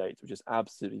run from Yates was just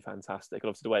absolutely fantastic. And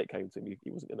obviously the way it came to him, he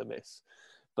wasn't going to miss.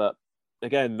 But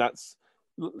again, that's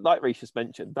like Reece just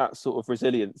mentioned, that sort of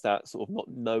resilience, that sort of not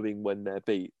knowing when they're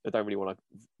beat. I don't really want to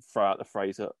throw out the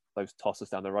phrase that those tossers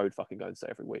down the road fucking go and say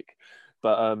every week,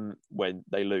 but when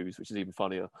they lose, which is even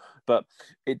funnier. But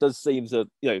it does seem that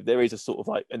there is a sort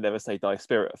of a never say die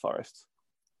spirit at Forest.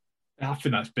 I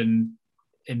think that's been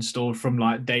installed from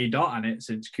day dot and it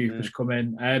since Cooper's come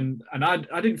in, and I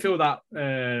didn't feel that.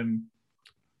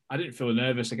 I didn't feel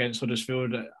nervous against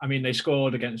Huddersfield. I mean, they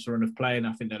scored against the run of play, and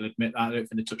I think they'll admit that. I don't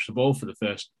think they touched the ball for the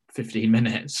first 15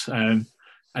 minutes.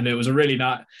 And it was a really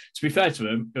to be fair to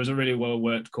them, it was a really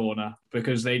well-worked corner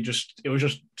because it was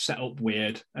just set up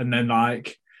weird. And then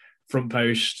front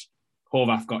post,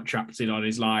 Horvath got trapped in on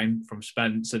his line from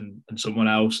Spence and someone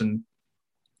else and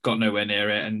got nowhere near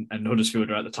it. And Huddersfield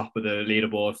are at the top of the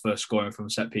leaderboard for scoring from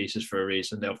set pieces for a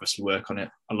reason. They obviously work on it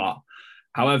a lot.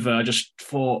 However, I just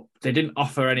thought they didn't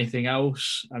offer anything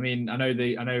else. I mean, I know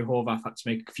Horvath had to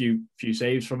make a few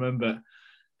saves from him, but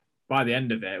by the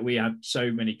end of it, we had so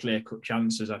many clear-cut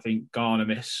chances. I think Garner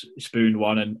spooned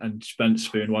one and Spence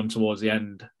spooned one towards the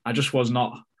end. I just was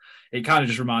not. It kind of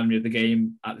just reminded me of the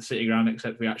game at the City Ground,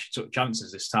 except we actually took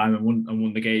chances this time and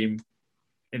won the game.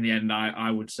 In the end,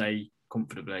 I would say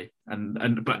comfortably.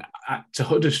 But to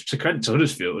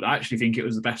Huddersfield, I actually think it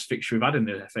was the best fixture we've had in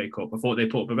the FA Cup. I thought they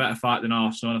put up a better fight than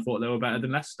Arsenal, and I thought they were better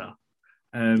than Leicester.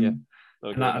 That's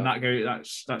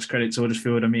credit to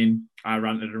Huddersfield. I mean, I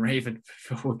ranted and raved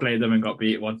before we played them and got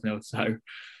beat 1-0, so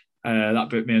that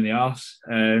bit me in the arse.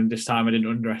 This time I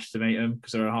didn't underestimate them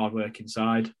because they're a hard-working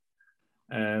side.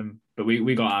 But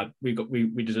we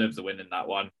deserved the win in that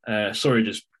one.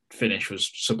 Surridge's finish was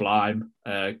sublime.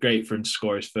 Great for him to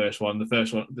score his first one.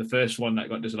 The first one that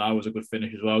got disallowed was a good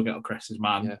finish as well. Get across his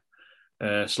man,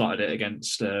 slotted it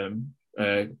against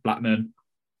Blackman,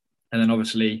 and then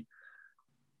obviously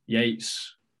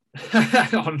Yates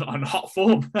on hot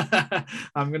form.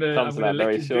 I'm gonna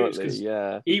lick his boots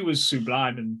because he was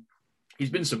sublime, and he's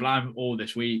been sublime all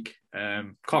this week.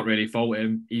 Can't really fault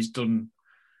him. He's done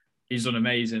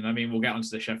amazing. I mean, we'll get onto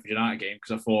the Sheffield United game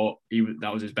because I thought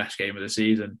that was his best game of the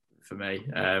season for me.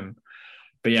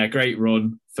 But yeah, great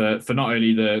run for not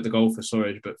only the goal for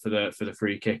Surridge, but for the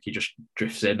free kick. He just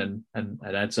drifts in and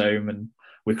heads home. And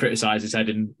we criticised his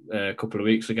heading a couple of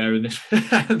weeks ago, and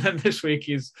then this week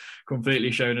he's completely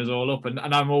shown us all up. And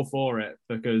I'm all for it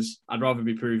because I'd rather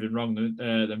be proven wrong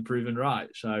than proven right.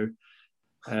 So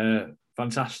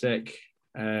fantastic.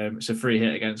 It's a free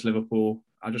hit against Liverpool.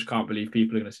 I just can't believe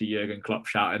people are going to see Jurgen Klopp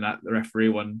shouting at the referee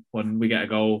when we get a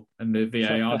goal and the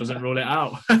VAR doesn't rule it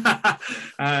out.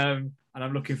 And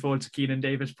I'm looking forward to Keenan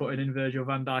Davis putting in Virgil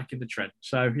van Dijk in the Trent.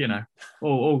 So,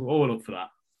 all up for that.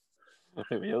 I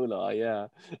think we all are, yeah.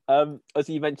 As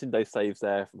you mentioned those saves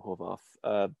there from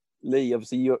Horvath. Lee,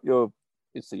 obviously, you've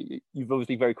obviously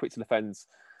been very quick to defend,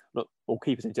 or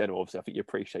keepers in general. Obviously, I think you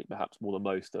appreciate perhaps more than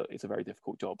most that it's a very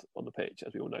difficult job on the pitch,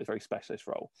 as we all know. It's a very specialist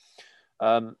role.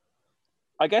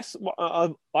 I guess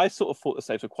I sort of thought the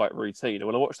saves were quite routine. And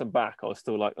when I watched them back, I was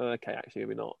still like, okay, actually,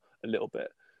 maybe not a little bit.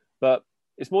 But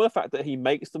it's more the fact that he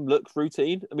makes them look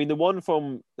routine. I mean, the one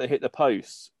from they hit the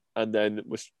post and then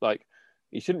was like,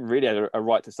 he shouldn't really have a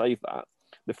right to save that.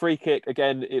 The free kick,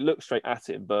 again, it looked straight at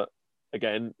him, but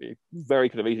again, it very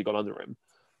could have easily gone under him.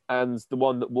 And the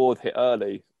one that Ward hit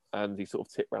early and he sort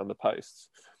of tipped round the posts.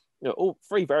 All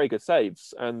three very good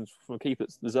saves, and from a keeper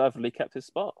that's deservedly kept his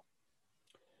spot.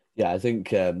 Yeah, I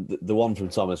think the one from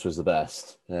Thomas was the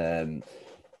best. When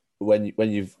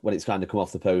it's kind of come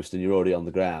off the post and you're already on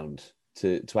the ground,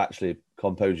 to actually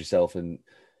compose yourself, and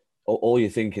all you're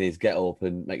thinking is get up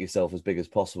and make yourself as big as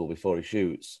possible before he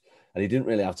shoots. And he didn't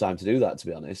really have time to do that, to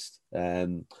be honest.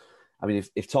 I mean,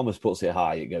 if Thomas puts it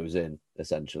high, it goes in,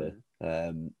 essentially.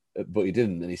 But he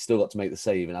didn't, and he still got to make the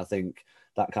save. And I think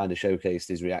that kind of showcased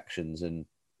his reactions and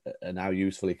how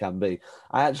useful he can be.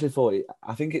 I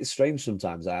think it's strange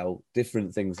sometimes how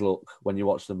different things look when you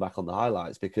watch them back on the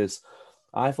highlights, because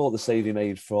I thought the save he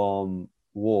made from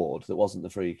Ward, that wasn't the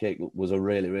free kick, was a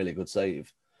really, really good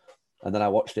save. And then I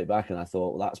watched it back and I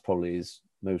thought, well, that's probably his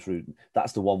most rude.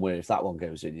 That's the one where if that one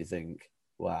goes in, you think,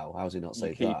 wow, how's he not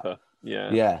saved that?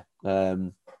 Yeah. Yeah.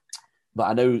 But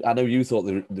I know you thought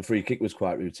the free kick was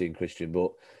quite routine, Christian,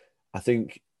 but I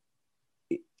think,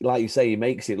 like you say, he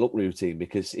makes it look routine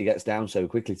because he gets down so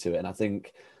quickly to it. And I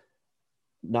think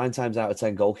 9 times out of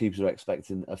 10 goalkeepers are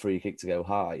expecting a free kick to go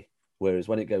high, whereas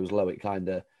when it goes low, it kind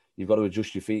of, you've got to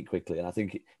adjust your feet quickly. And I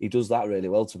think he does that really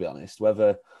well, to be honest.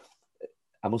 Whether,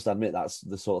 I must admit, that's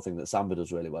the sort of thing that Samba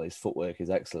does really well. His footwork is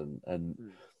excellent. And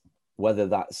whether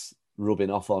that's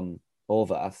rubbing off on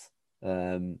Horvath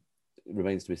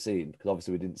remains to be seen, because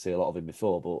obviously we didn't see a lot of him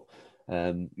before. But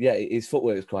his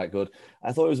footwork is quite good.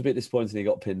 I thought it was a bit disappointing he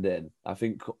got pinned in. I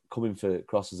think coming for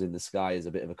crosses in the sky is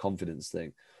a bit of a confidence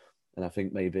thing. And I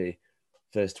think maybe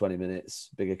first 20 minutes,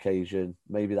 big occasion,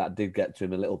 maybe that did get to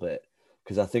him a little bit.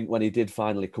 Because I think when he did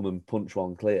finally come and punch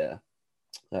one clear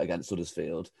against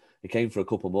Huddersfield, he came for a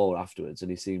couple more afterwards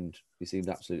and he seemed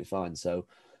absolutely fine. So,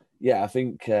 yeah, I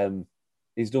think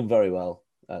he's done very well,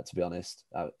 to be honest.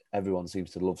 Everyone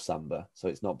seems to love Samba. So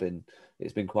it's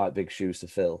been quite big shoes to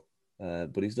fill.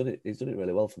 But he's done it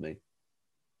really well for me.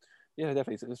 Yeah,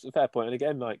 definitely. It's a fair point. And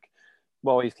again, like,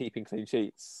 while he's keeping clean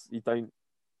sheets, you don't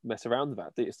mess around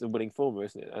about it. It's the winning formula,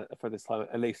 isn't it? For this time,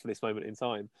 at least for this moment in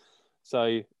time.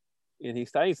 So, and he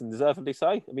stays, and deservedly so.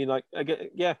 I mean, like,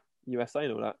 yeah, USA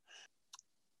and all that.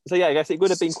 So yeah, I guess it would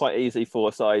have been quite easy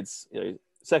for sides,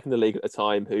 second in the league at the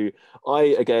time, who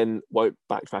I again won't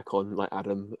backtrack on, like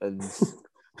Adam, and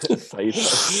say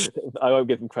that I won't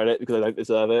give them credit because I don't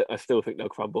deserve it. I still think they'll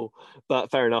crumble,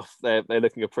 but fair enough. They're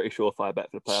looking a pretty surefire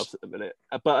bet for the playoffs at the minute.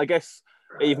 But I guess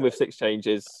even with 6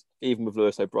 changes, even with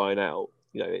Lewis O'Brien out,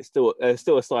 it's still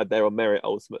a side there on merit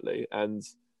ultimately, and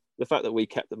the fact that we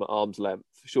kept them at arm's length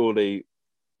surely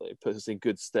puts us in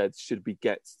good stead should we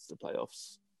get to the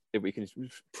playoffs, if we can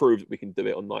prove that we can do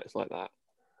it on nights like that.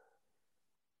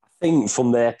 I think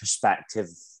from their perspective,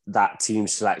 that team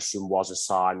selection was a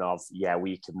sign of,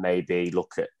 we could maybe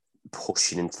look at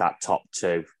pushing into that top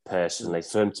 2 personally.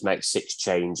 For them to make 6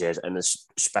 changes, and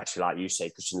especially like you say,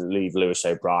 because you leave Lewis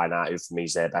O'Brien out, who for me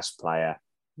is their best player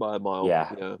by a mile.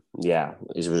 Yeah.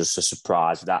 It was just a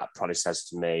surprise. That probably says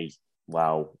to me,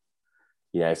 well,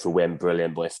 if we win,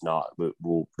 brilliant, but if not,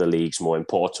 the league's more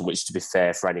important, which, to be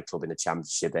fair, for any club in the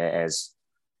Championship, it is.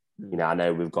 I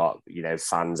know we've got,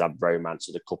 fans have romance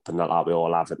of the cup and that, like we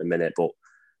all have at the minute, but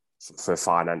for a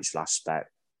financial aspect,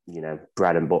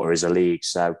 bread and butter is a league.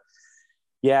 So,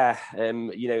 yeah,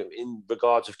 in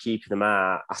regards of keeping them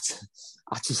out,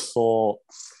 I just thought,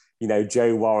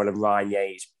 Joe Worrell and Ryan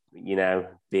Yates,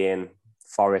 being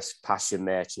Forest passion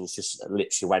merchants, just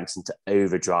literally went into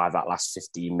overdrive that last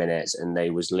 15 minutes, and they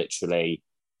was literally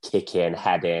kicking,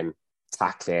 heading,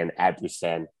 tackling,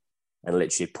 everything, and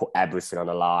literally put everything on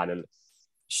the line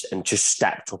and just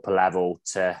stepped up a level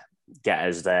to get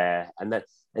us there. And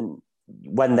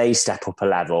when they step up a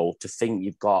level, to think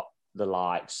you've got the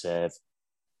likes of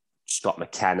Scott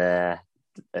McKenna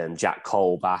and Jack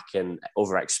Colback and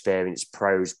other experienced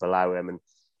pros below him, and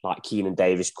like Keenan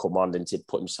Davis come on and did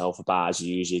put himself about as he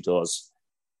usually does.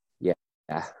 Yeah,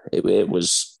 it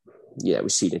was,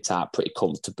 we've seen it out pretty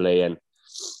comfortably. And,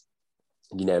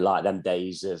 like them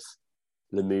days of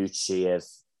Lamucci of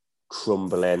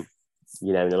crumbling,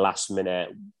 in the last minute,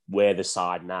 we're the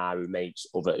side now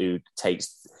who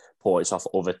takes points off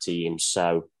other teams.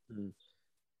 So,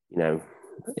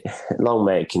 long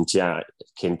may it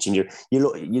continue.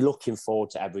 You're looking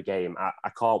forward to every game. I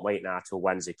can't wait now till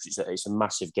Wednesday, because it's a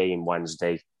massive game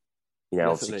Wednesday.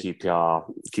 Obviously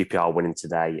QPR winning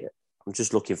today. I'm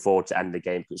just looking forward to end the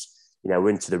game, because we're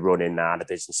into the running now, the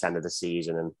business end of the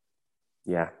season,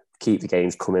 and keep the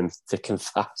games coming thick and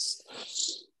fast.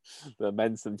 The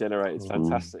momentum generated is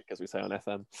fantastic, as we say on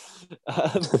FM.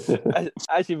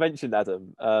 As you mentioned,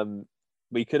 Adam,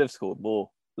 we could have scored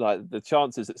more. Like, the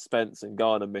chances that Spence and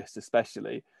Garner missed,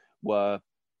 especially, were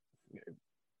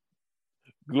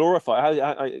glorified.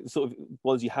 How sort of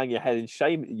ones you hang your head in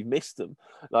shame that you missed them.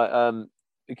 Like,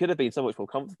 it could have been so much more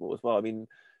comfortable as well. I mean,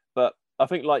 but I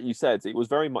think, like you said, it was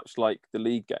very much like the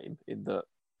league game in that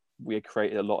we had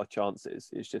created a lot of chances.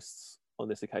 It's just on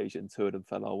this occasion, 2 of them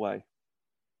fell our way.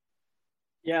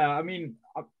 Yeah, I mean,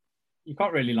 you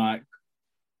can't really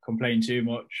complain too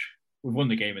much. We've won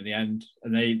the game in the end,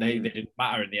 and they didn't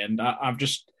matter in the end. I've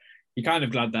just, you're kind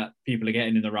of glad that people are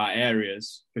getting in the right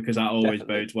areas, because that always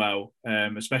Definitely. bodes well,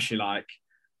 especially like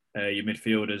your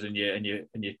midfielders and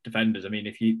your defenders. I mean,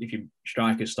 if your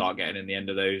strikers start getting in the end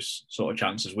of those sort of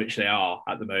chances, which they are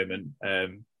at the moment,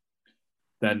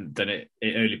 then it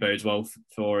only bodes well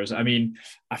for us. I mean,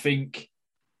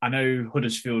 I know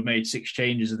Huddersfield made 6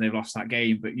 changes and they've lost that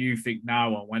game, but you think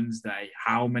now on Wednesday,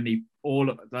 how many,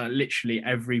 literally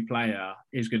every player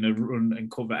is going to run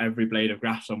and cover every blade of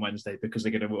grass on Wednesday, because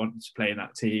they're going to want to play in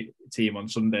that team on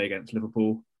Sunday against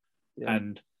Liverpool. Yeah.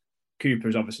 And Cooper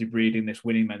is obviously breeding this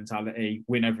winning mentality,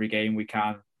 win every game we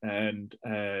can, and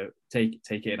take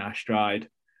it in our stride.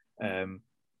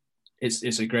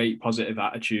 It's a great positive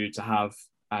attitude to have,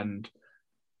 and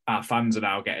our fans are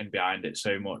now getting behind it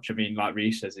so much. I mean, like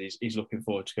Reece says, he's looking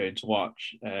forward to going to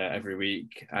watch every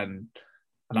week, and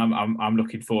I'm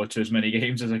looking forward to as many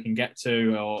games as I can get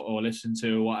to or listen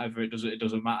to or whatever. It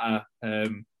doesn't matter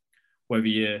whether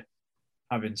you're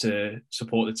having to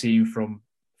support the team from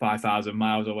 5,000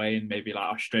 miles away in maybe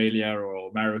like Australia or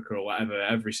America or whatever.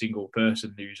 Every single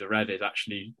person who's a Red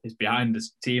is behind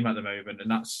this team at the moment, and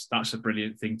that's a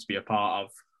brilliant thing to be a part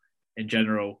of in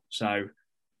general. So,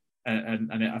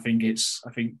 and I think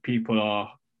people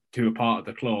who are part of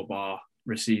the club are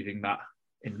receiving that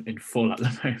in full at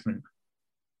the moment.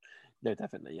 No,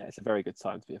 definitely. Yeah, it's a very good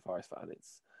time to be a Forest fan.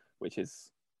 Which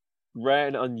is rare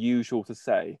and unusual to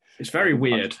say. It's very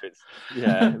weird.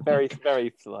 Yeah, very,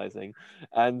 very tantalising.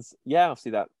 And yeah,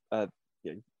 obviously that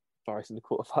Forest in the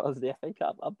quarterfinals of the FA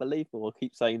Cup, unbelievable. I'll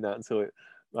keep saying that until it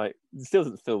still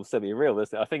doesn't feel semi-real,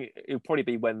 does it? I think it'll probably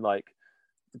be when the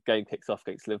game kicks off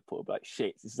against Liverpool, like,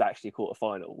 shit, this is actually a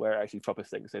quarterfinal where it actually proper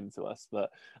sinks into us.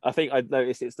 But I think I've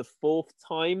noticed it's the 4th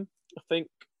time, I think,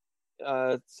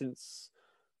 since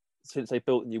they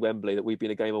built new Wembley that we've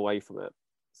been a game away from it.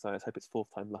 So let's hope it's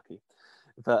 4th time lucky.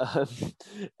 But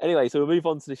anyway, so we'll move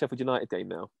on to the Sheffield United game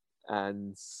now,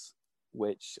 and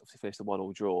which obviously finished a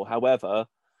 1-1 draw. However,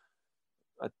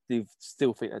 I do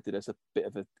still think they did us a bit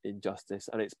of an injustice,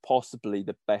 and it's possibly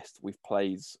the best we've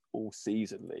played all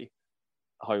season,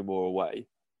 home or away,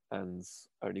 and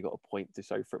only got a point to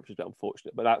show for it, which is a bit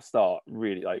unfortunate. But that start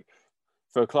really,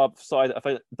 for a club side, I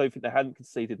don't think they hadn't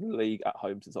conceded in the league at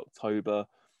home since October.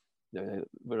 They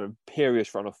were an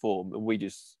imperious run of form, and we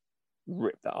just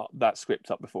ripped that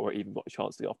script up before it even got a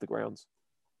chance to get off the grounds.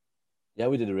 Yeah,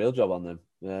 we did a real job on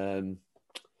them.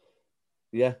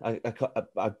 Yeah,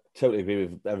 I totally agree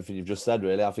with everything you've just said,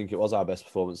 really. I think it was our best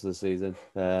performance of the season.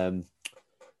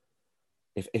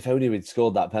 If only we'd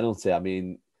scored that penalty. I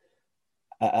mean,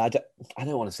 I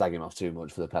don't want to slag him off too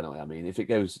much for the penalty. I mean, if it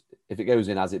goes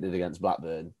in as it did against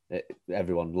Blackburn,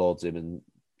 everyone lauds him, and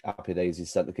happy days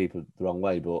he's sent the keeper the wrong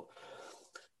way. But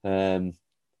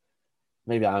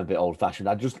maybe I'm a bit old-fashioned.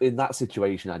 In that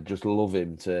situation, I'd just love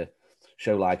him to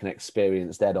show an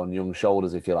experienced head on young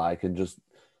shoulders, if you like, and just,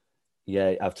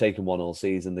 yeah, I've taken one all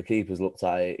season. The keeper's looked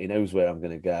at it. He knows where I'm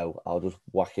going to go. I'll just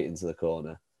whack it into the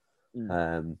corner.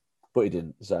 But he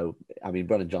didn't. So, I mean,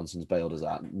 Brennan Johnson's bailed us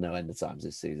out no end of times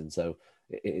this season. So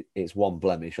it's one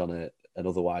blemish on an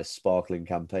otherwise sparkling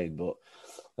campaign. But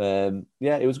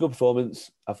yeah, it was a good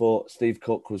performance. I thought Steve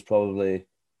Cook was probably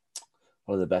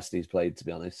one of the best he's played, to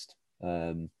be honest.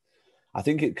 I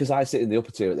think because I sit in the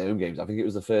upper tier at the home games, I think it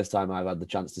was the first time I've had the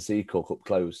chance to see Cook up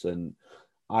close, and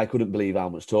I couldn't believe how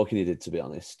much talking he did, to be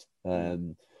honest.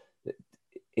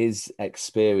 His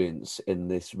experience in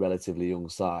this relatively young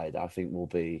side, I think, will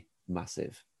be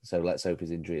massive. So let's hope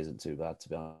his injury isn't too bad, to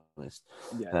be honest.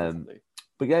 Yeah, definitely.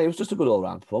 But yeah, it was just a good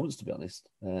all-round performance, to be honest.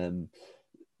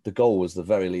 The goal was the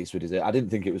very least we deserved. I didn't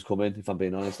think it was coming, if I'm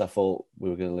being honest. I thought we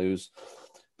were going to lose.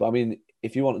 But I mean,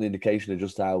 if you want an indication of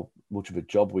just how much of a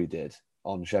job we did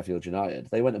on Sheffield United,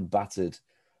 they went and battered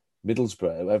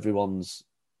Middlesbrough. Everyone's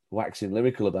waxing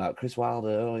lyrical about Chris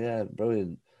Wilder. Oh yeah,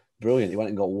 brilliant. He went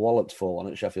and got walloped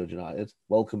 4-1 at Sheffield United.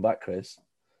 Welcome back, Chris.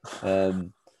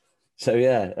 So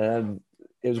yeah,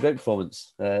 it was a great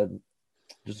performance.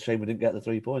 Just a shame we didn't get the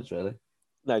 3 points, really.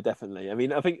 No, definitely. I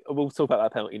mean, I think we'll talk about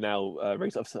that penalty now,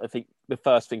 Reece. I think the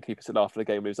first thing Cooper said after the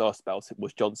game when he was asked about it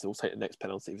was Johnson will take the next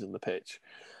penalty. He was on the pitch,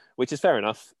 which is fair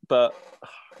enough. But,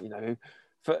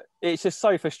 it's just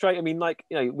so frustrating. I mean,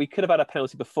 we could have had a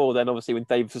penalty before then, obviously, when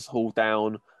Davis was hauled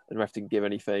down and the ref didn't give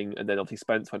anything. And then obviously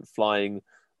Spence went flying,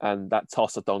 and that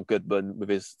toss of Don Goodman with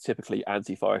his typically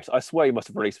anti-Forest. I swear he must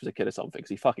have released as a kid or something, because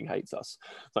he fucking hates us.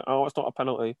 It's like, oh, it's not a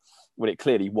penalty, when it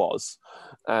clearly was.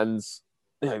 And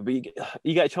you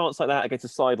get a chance like that against a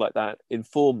side like that, in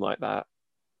form like that,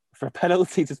 for a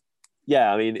penalty to,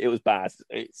 yeah, I mean, it was bad.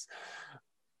 It's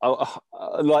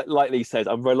like Lee says,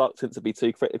 I'm reluctant to be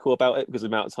too critical about it, because the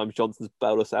amount of times Johnson's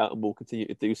bailed us out and will continue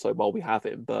to do so while we have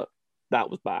him. But that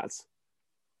was bad.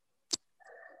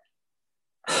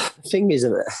 The thing is,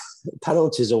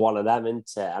 penalties are one of them,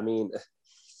 isn't it? I mean,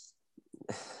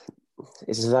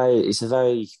 it's a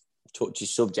very touchy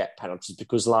subject, penalties,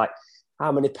 because like,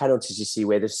 how many penalties you see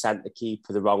where they've sent the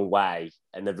keeper the wrong way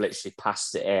and they've literally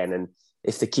passed it in, and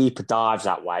if the keeper dives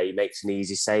that way, he makes an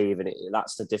easy save, and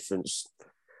that's the difference.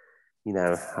 You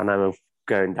know, I know I'm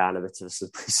going down a bit of a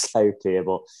slippery slope here,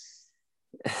 but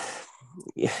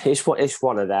it's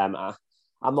one of them.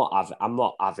 I'm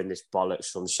not having this bollocks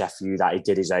from Sheffield that he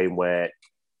did his own work,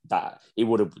 that he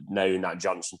would have known that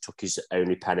Johnson took his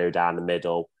only penalty down the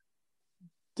middle.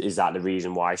 Is that the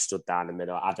reason why he stood down the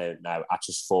middle? I don't know. I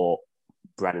just thought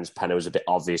Brennan's penalty was a bit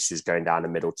obvious he was going down the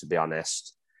middle, to be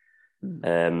honest.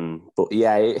 But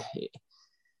yeah,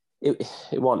 it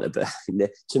wasn't a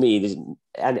bit. To me,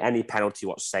 any penalty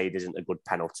what's saved isn't a good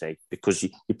penalty, because you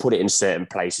put it in certain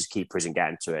places, keeper isn't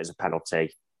getting to it as a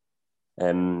penalty.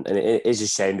 And it is a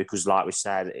shame, because, like we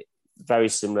said, very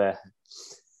similar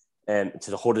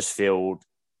to the Huddersfield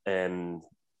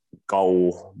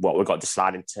goal, what we got to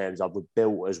slide in terms of we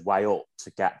built us way up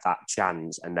to get that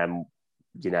chance, and then,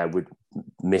 you know, we'd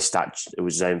missed that. It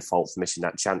was his own fault for missing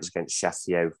that chance against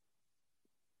Sheffield.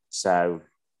 So,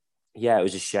 yeah, it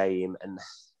was a shame.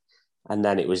 And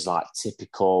then it was like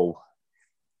typical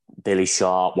Billy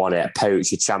Sharp won it, a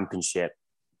poacher championship.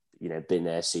 You know, been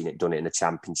there, seen it, done it in the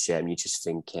championship, and you're just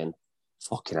thinking,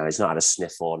 fucking hell, he's not had a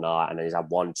sniff all night, and then he's had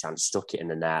one chance, stuck it in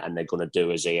the net, and they're going to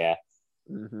do us here.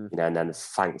 You know, and then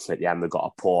thankfully at the end we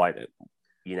got a point.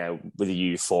 You know, with the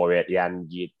euphoria at the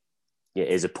end, it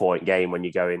is a point game when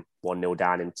you're going 1-0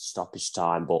 down into stoppage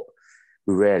time, but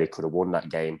we really could have won that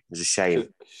game. It was a shame.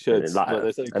 Should. And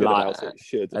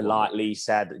like Lee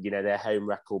said, you know, their home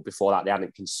record before that, they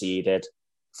hadn't conceded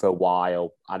for a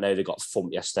while. I know they got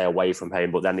thumped yesterday away from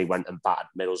home, but then they went and battered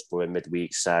Middlesbrough in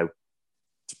midweek. So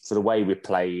for the way we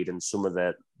played and some of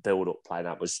the build-up play,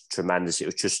 that was tremendous. It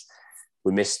was just,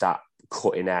 we missed that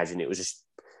cutting edge, and it was just,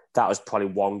 that was probably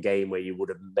one game where you would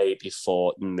have maybe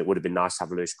thought it would have been nice to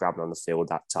have Lewis Grabban on the field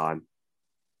that time.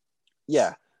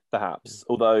 Yeah, perhaps.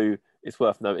 Although it's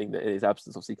worth noting that in his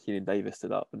absence, obviously Keenan Davis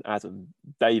stood up, and Adam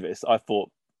Davis, I thought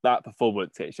that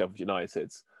performance at Sheffield United,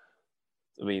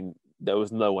 I mean, there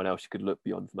was no one else you could look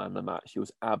beyond the man of the match. He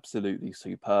was absolutely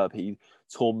superb. He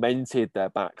tormented their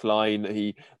back line.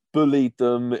 He bullied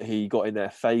them. He got in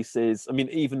their faces. I mean,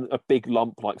 even a big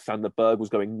lump like Van der Berg was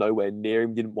going nowhere near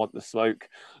him, didn't want the smoke.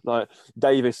 Like,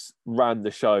 Davis ran the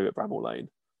show at Bramall Lane.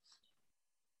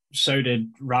 So did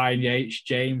Ryan Yates,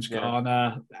 James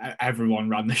Garner. Everyone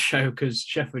ran the show, because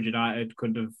Sheffield United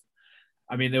could have.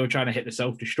 I mean, they were trying to hit the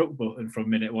self-destruct button from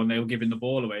minute one. They were giving the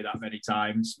ball away that many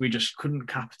times. We just couldn't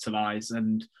capitalise.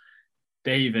 And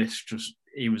Davis,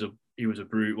 he was a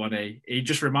brute, wasn't he? He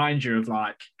just reminds you of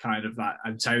kind of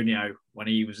Antonio when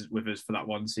he was with us for that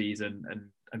one season,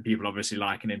 and people obviously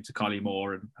liking him to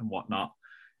Collymore and whatnot.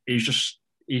 He's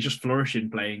just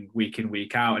flourishing playing week in,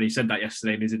 week out. And he said that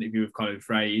yesterday in his interview with Colin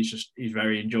Frey. He's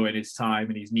very enjoying his time,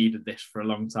 and he's needed this for a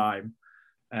long time.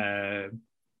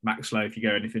 Maxlow, if you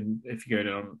go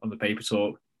on the paper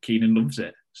talk, Keenan loves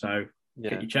it. So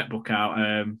get your checkbook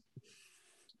out.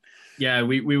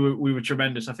 We were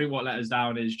tremendous. I think what let us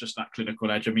down is just that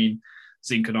clinical edge. I mean,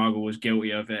 Zinkernagel was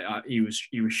guilty of it. He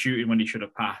was shooting when he should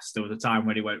have passed. There was a time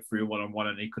when he went through 1-on-1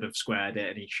 and he could have squared it,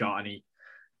 and he shot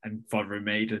and Fotheringham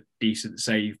made a decent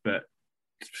save. But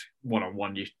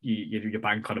 1-on-1, you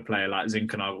bank on a player like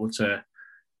Zinkernagel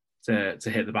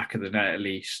to hit the back of the net at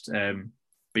least.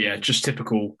 But yeah, just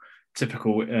typical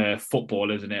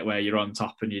football, isn't it? Where you're on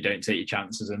top and you don't take your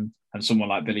chances, and someone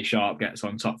like Billy Sharp gets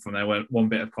on top from there. One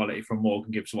bit of quality from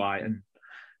Morgan Gibbs-White,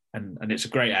 and it's a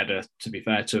great header, to be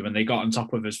fair to him. And they got on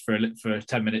top of us for a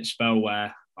 10-minute spell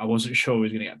where I wasn't sure we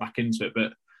was going to get back into it.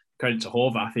 But credit to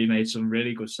Horvath, he made some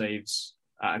really good saves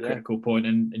at a critical point,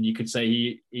 and you could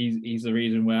say he's the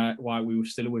reason why we were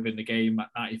still within the game at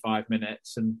 95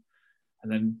 minutes, and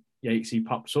then Yates, he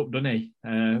pops up, doesn't he?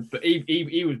 But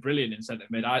he was brilliant in centre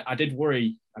mid. I did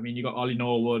worry. I mean, you got Ollie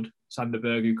Norwood, Sander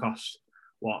Berg, who cost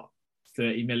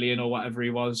 30 million or whatever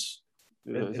he was.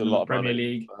 It was a lot of Premier money.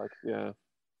 League. Yeah,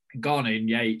 Garner and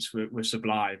Yates were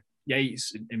sublime.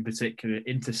 Yates, in particular,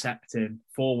 intercepting,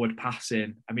 forward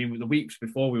passing. I mean, the weeks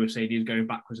before we were saying he was going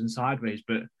backwards and sideways,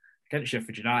 but against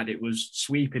Sheffield United, it was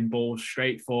sweeping balls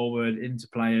straight forward into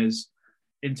players,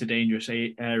 into dangerous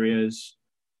areas.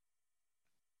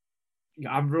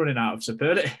 I'm running out of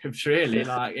superlatives, really.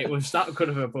 Like, it was that good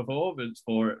of a performance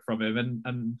from him,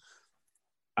 and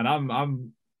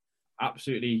I'm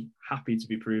absolutely happy to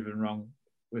be proven wrong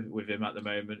with him at the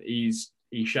moment. He's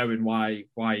showing why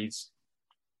he's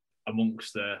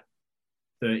amongst the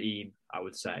 13, I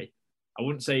would say. I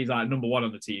wouldn't say he's like number one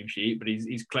on the team sheet, but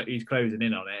he's closing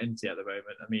in on it, isn't he, at the moment?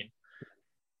 I mean,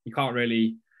 you can't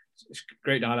really. It's a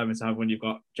great dilemma to have when you've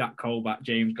got Jack Colback,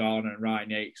 James Garner, and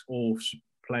Ryan Yates all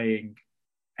playing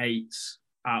 8s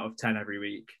out of 10 every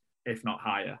week, if not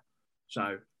higher.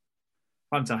 So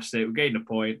fantastic. We're getting a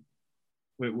point.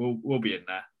 We'll be in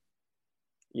there.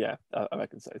 Yeah, I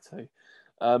reckon so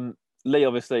too. Lee,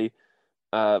 obviously,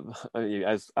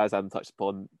 as Adam touched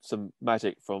upon, some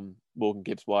magic from Morgan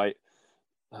Gibbs-White.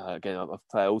 Again, I'm a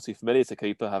player all too familiar to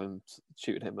Cooper, having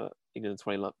shooted him at England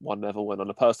 21 level. And on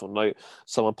a personal note,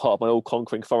 someone part of my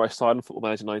all-conquering Forest side on Football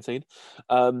Manager 19.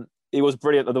 He was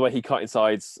brilliant in the way he cut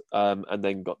insides and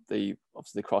then got the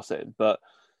cross in. But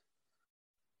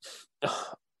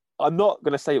I'm not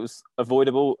going to say it was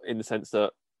avoidable in the sense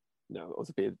that, it was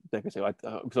a bit negative.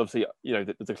 Because obviously,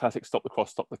 the classic stop the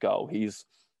cross, stop the goal. He's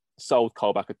sold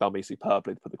Colback a dummy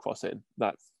superbly to put the cross in.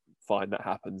 That's fine. That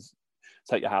happens.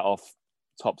 Take your hat off.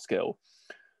 Top skill.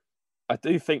 I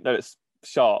do think that it's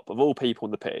Sharp, of all people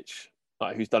on the pitch,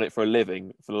 who's done it for a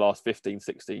living for the last 15,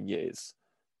 16 years.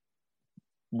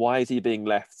 Why is he being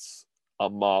left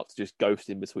unmarked, just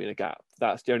ghosting between a gap?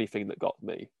 That's the only thing that got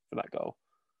me for that goal.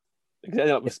 Because it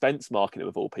ended up with Spence marking it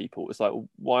of all people. It's like,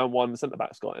 why on one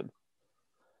centre-back's got him?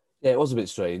 Yeah, it was a bit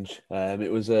strange.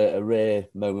 It was a rare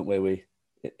moment where we,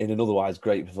 in an otherwise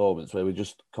great performance, where we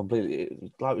just completely, it was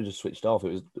like we just switched off.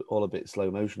 It was all a bit slow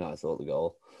motion, I thought, the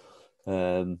goal.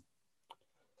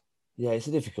 Yeah, it's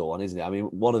a difficult one, isn't it? I mean,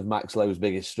 one of Max Lowe's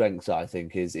biggest strengths, I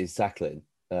think, is tackling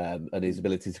and his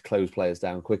ability to close players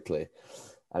down quickly.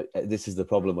 This is the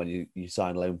problem when you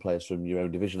sign loan players from your own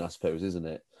division, I suppose, isn't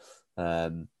it?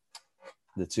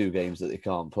 The 2 games that they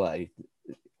can't play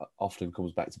often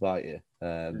comes back to bite you.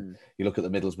 You look at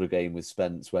the Middlesbrough game with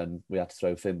Spence when we had to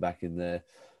throw Finn back in there.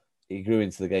 He grew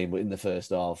into the game, but in the first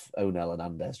half, Onel and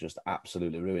Andes just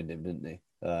absolutely ruined him, didn't they?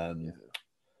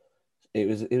 It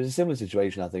was a similar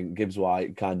situation, I think.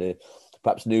 Gibbs-White kind of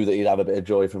perhaps knew that he'd have a bit of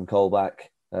joy from Colback,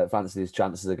 fancied his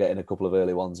chances of getting a couple of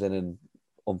early ones in, and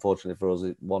unfortunately for us,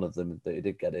 one of them that he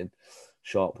did get in,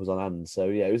 Sharp, was on hand. So,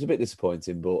 yeah, it was a bit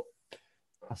disappointing, but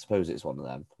I suppose it's one of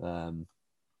them.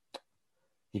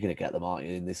 You're going to get them, aren't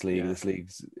you, in this league? Yeah. This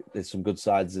league's, there's some good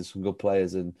sides, there's some good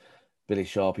players, and Billy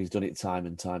Sharp, he's done it time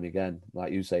and time again.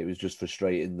 Like you say, it was just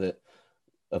frustrating that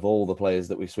of all the players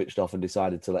that we switched off and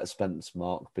decided to let Spence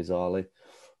mark, bizarrely,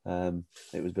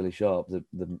 it was Billy Sharp,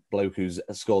 the bloke who's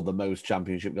scored the most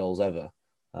championship goals ever.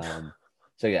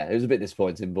 So, yeah, it was a bit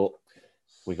disappointing, but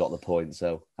we got the point,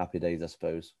 so happy days, I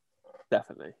suppose.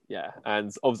 Definitely, yeah.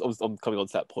 And obviously, I'm coming on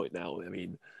to that point now. I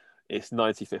mean, it's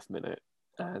 95th minute,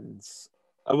 and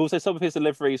I will say some of his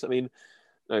deliveries, I mean,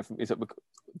 he's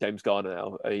James Garner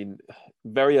now. I mean,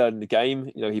 very early in the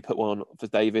game, he put one on for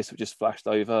Davis, which just flashed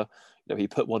over. He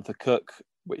put one for Cook,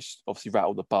 which obviously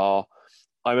rattled the bar.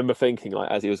 I remember thinking,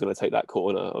 as he was going to take that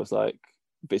corner, I was like,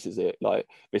 this is it.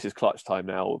 This is clutch time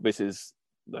now. This is,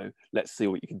 let's see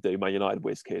what you can do. Man United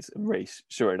whiz kids. And Reece,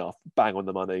 sure enough, bang on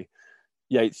the money.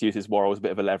 Yates uses Worrell as a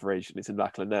bit of a leverage, and it's in the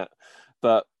back of the net.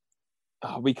 But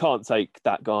we can't take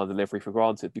that Garner delivery for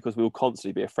granted, because we will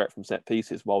constantly be a threat from set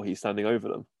pieces while he's standing over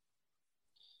them.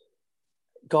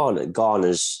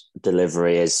 Garner's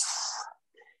delivery is.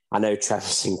 I know Trevor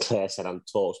Sinclair said on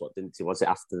TalkSport, didn't he? Was it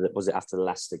after the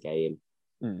Leicester game?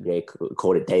 Yeah, he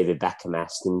called it David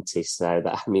Beckham-esque, didn't he? So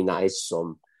that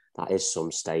is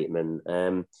some statement.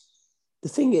 The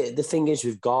thing is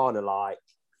with Garner,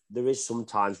 there is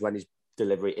sometimes when his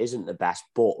delivery isn't the best,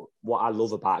 but what I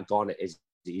love about Garner is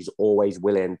he's always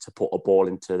willing to put a ball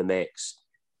into the mix,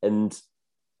 and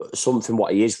something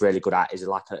what he is really good at is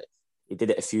he did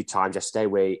it a few times yesterday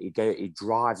where he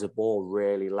drives the ball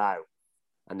really low,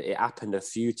 and it happened a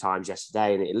few times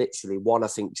yesterday, and it literally one I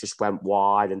think just went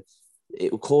wide, and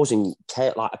it was causing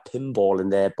like a pinball in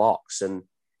their box. And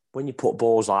when you put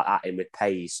balls like that in with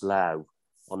pace low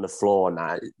on the floor, and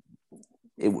that,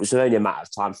 it was only a matter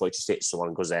of time before it just hits someone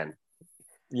and goes in.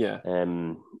 Yeah.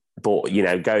 But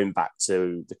going back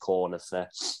to the corner for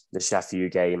the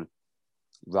Sheffield game,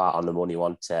 right on the money,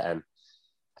 wasn't it? And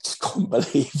I just couldn't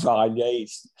believe Ryan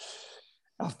Yates.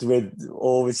 After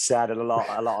all was said, and a lot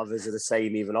of us are the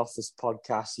same, even off this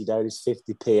podcast, his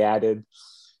 50p head, and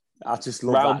I just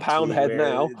love round that pound tweet, head really.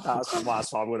 now. That's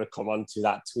what I'm going to come on to.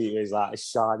 That tweet is like a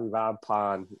shiny round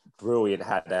pound, brilliant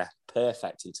header,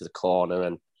 perfect into the corner,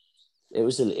 and it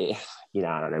was I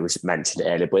don't know, we mentioned it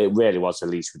earlier, but it really was the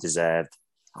least we deserved.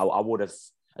 I would have,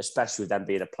 especially with them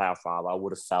being a playoff rival, I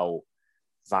would have felt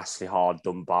vastly hard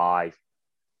done by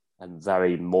and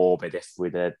very morbid if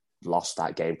we'd have lost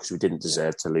that game, because we didn't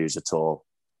deserve to lose at all.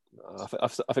 I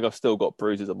think I've still got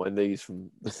bruises on my knees from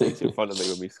the seats in front of me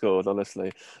when we scored.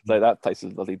 Honestly, so that place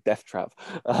is a bloody death trap.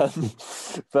 But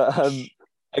I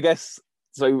guess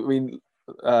so. I mean,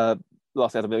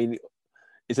 last Adam, I mean,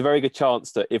 it's a very good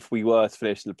chance that if we were to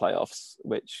finish in the playoffs,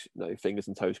 which fingers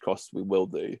and toes crossed we will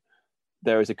do,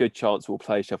 there is a good chance we'll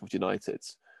play Sheffield United.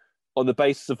 On the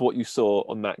basis of what you saw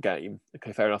on that game,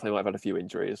 okay, fair enough, they might have had a few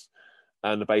injuries,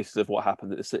 and the basis of what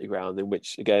happened at the City Ground, in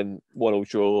which again 1-1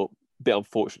 draw, bit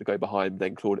unfortunate to go behind,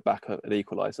 then clawed it back an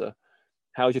equaliser.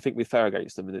 How do you think we'd fare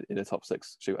against them in a top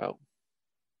 6 shootout?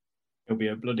 It'll be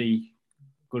a bloody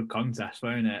good contest,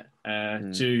 won't it?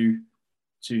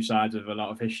 Two sides of a lot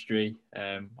of history.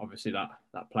 Obviously, that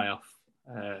playoff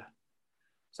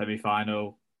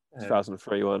semi-final.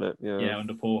 2003, wasn't it? Yeah,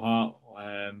 under Paul Hart,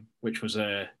 which was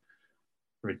a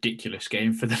ridiculous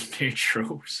game for the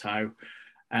neutral. So,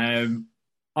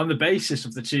 on the basis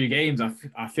of the two games,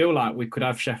 I feel like we could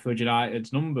have Sheffield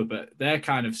United's number, but they're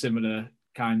kind of similar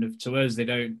to us. They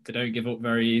don't give up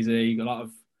very easy. A lot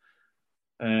of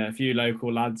a few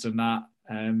local lads and that.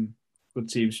 Good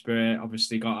team spirit.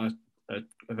 Obviously got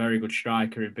a very good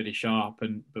striker in Billy Sharp,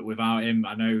 but without him,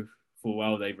 I know full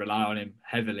well they rely on him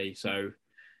heavily. So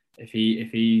if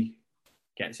he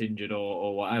gets injured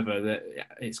or whatever, that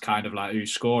it's kind of like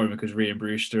who's scoring, because Ryan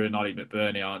Brewster and Ollie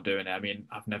McBurney aren't doing it. I mean,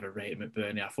 I've never rated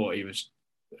McBurney. I thought he was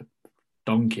a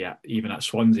donkey even at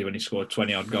Swansea when he scored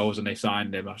 20 odd goals and they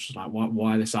signed him. I was just like,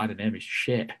 why are they signing him? He's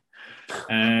shit.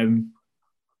 He'll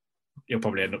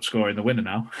probably end up scoring the winner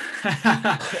now.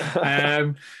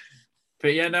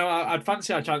 But yeah, no, I'd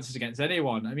fancy our chances against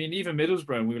anyone. I mean, even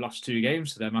Middlesbrough, and we lost 2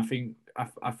 games to them. I think I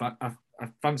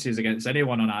fancy us against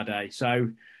anyone on our day. So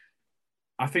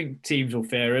I think teams will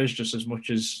fear us just as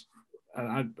much as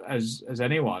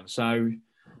anyone. So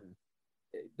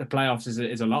the playoffs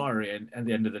is a lottery, and at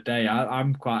the end of the day,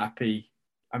 I'm quite happy.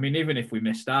 I mean, even if we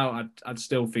missed out, I'd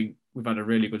still think we've had a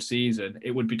really good season.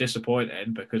 It would be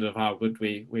disappointing because of how good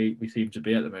we seem to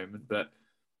be at the moment, but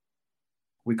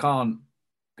we can't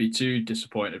be too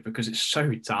disappointed because it's so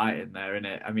tight in there, isn't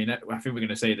it? I mean, I think we're going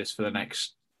to say this for the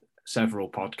next several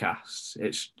podcasts.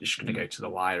 It's just going to go to the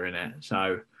wire, innit?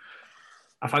 So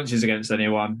I fancy us against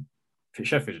anyone. If it's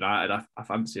Sheffield United, I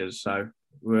fancy us. So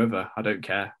whoever, I don't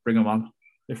care. Bring them on.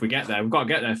 If we get there, we've got to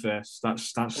get there first.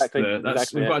 Exactly.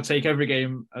 We've got to take every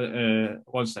game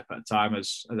one step at a time,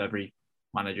 as every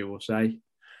manager will say.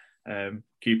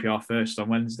 QPR first on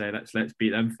Wednesday. Let's beat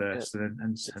them first,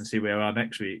 and see where we are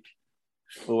next week.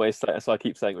 Always say, so I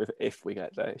keep saying if we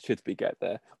get there, should we get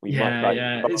there?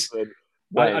 I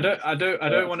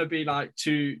don't want to be like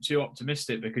too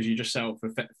optimistic, because you just set up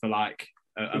for like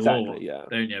a law,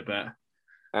 don't you?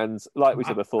 And like we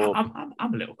said before, I'm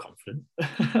a little confident.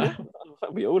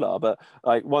 We all are, but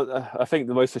like I think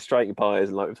the most frustrating part is,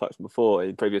 and like we've touched on before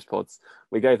in previous pods,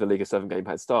 we gave the league a 7-game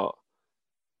head start.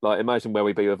 Like, imagine where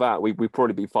we'd be with that. We'd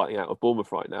probably be fighting out of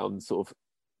Bournemouth right now, and sort of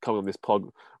coming on this pod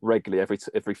regularly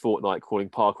every fortnight, calling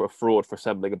Parker a fraud for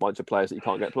assembling a bunch of players that you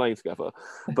can't get playing together.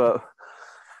 But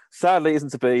sadly,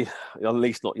 isn't to be, at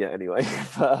least not yet anyway.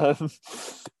 But,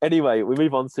 anyway, we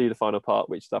move on to the final part,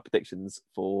 which is our predictions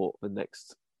for the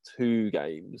next 2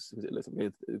 games. We're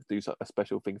going to do a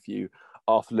special thing for you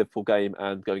after the Liverpool game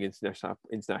and going into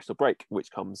international break,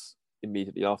 which comes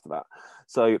immediately after that.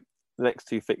 So the next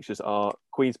 2 fixtures are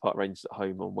Queen's Park Rangers at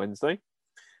home on Wednesday,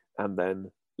 and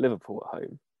then Liverpool at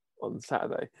home on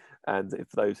Saturday. And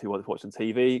for those who want to watch on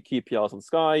TV, QPR's on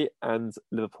Sky and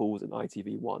Liverpool's on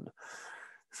ITV1.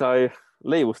 So,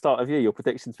 Lee, we'll start with you. Your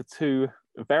predictions for 2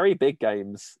 very big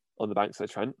games on the banks of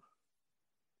the Trent.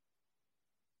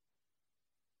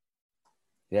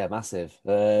 Yeah, massive.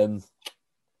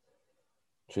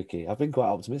 Tricky. I've been quite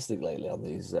optimistic lately on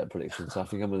these predictions, so I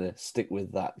think I'm going to stick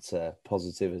with that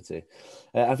positivity.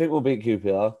 I think we'll beat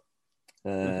QPR.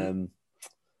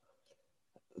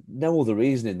 No other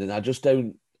reasoning than I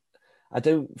don't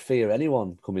fear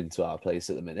anyone coming to our place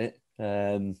at the minute.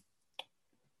 But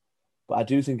I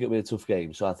do think it'll be a tough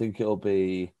game, so I think it might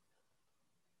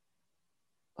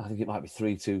be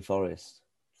 3-2 Forest.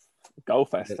 Goal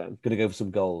fest then. Going to go for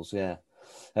some goals, yeah.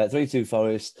 3-2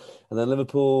 Forest, and then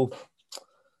Liverpool.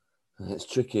 It's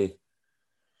tricky.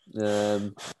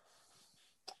 I've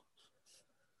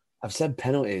said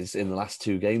penalties in the last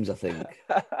 2 games, I think.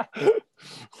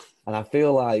 And I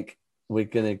feel like we're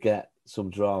going to get some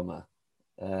drama.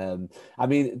 I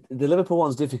mean, the Liverpool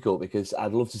one's difficult because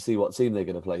I'd love to see what team they're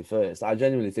going to play first. I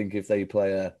genuinely think if they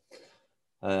play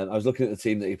I was looking at the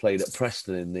team that he played at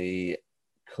Preston in the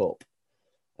Cup.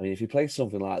 I mean, if he plays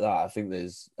something like that, I think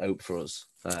there's hope for us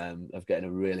of getting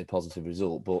a really positive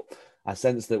result. But I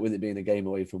sense that with it being a game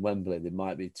away from Wembley, there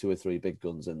might be 2 or 3 big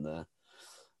guns in there.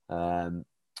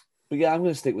 But yeah, I'm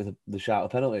going to stick with the shout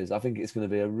of penalties. I think it's going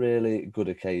to be a really good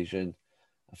occasion.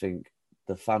 I think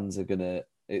the fans are going to,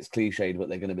 it's cliched, but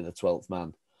they're going to be the 12th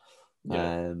man.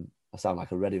 Yeah. I sound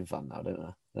like a Reading fan now, don't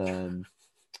I?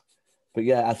 But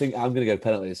yeah, I think I'm going to go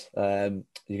penalties. You're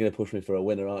going to push me for a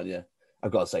winner, aren't you?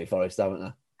 I've got to say Forest, haven't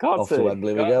I? Off to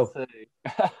Wembley we go.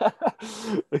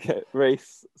 Okay,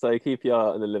 race. So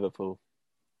QPR and then Liverpool.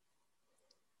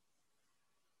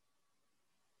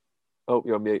 Oh,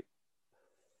 you're on mute.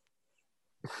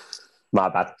 My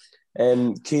bad.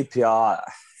 QPR,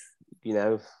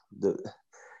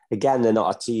 again, they're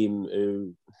not a team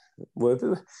who we're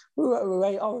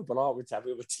very horrible, aren't we, to have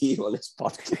a team on this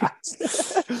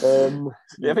podcast? I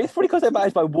think it's probably because they're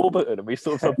managed by Warburton and we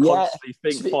sort of subconsciously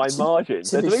think fine margins.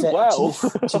 They're doing well.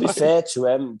 To be fair to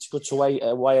them, to go to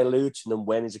away at Luton and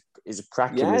win is a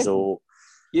cracking result.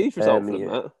 Huge result for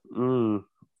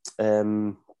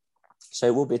them, so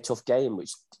it will be a tough game,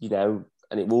 which,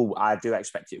 and I do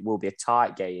expect it will be a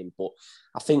tight game, but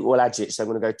I think we'll edge it, so I'm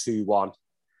going to go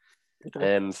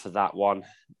 2-1 for that one.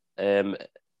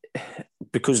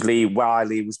 Because while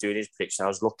Lee was doing his prediction, I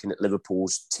was looking at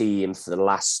Liverpool's team for the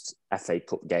last FA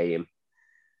Cup game,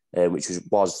 which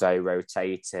was very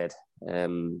rotated.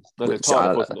 Wasn't it?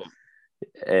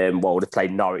 They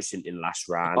played Norwich in the last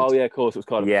round. Oh yeah, of course, it was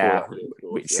kind of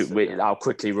I'll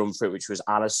quickly run through it, which was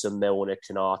Alisson, Milner,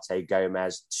 Konate,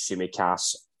 Gomez,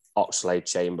 Tsimikas,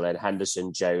 Oxlade-Chamberlain,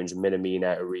 Henderson, Jones,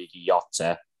 Minamino, Origi,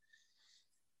 Jota.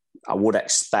 I would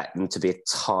expect them to be a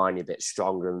tiny bit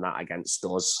stronger than that against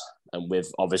us. And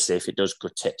with, obviously, if it does go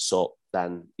tits up,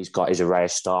 then he's got his array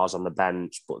of stars on the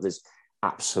bench. But there's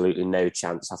absolutely no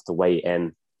chance after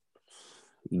waiting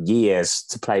years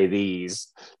to play these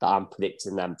that I'm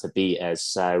predicting them to beat us.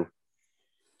 So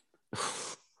I'm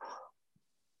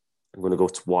going to go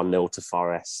to 1-0 to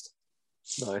Forest.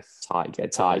 Nice.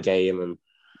 Tight game. And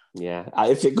yeah, I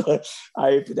hope it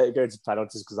don't go to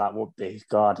penalties because that would be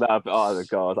God. Oh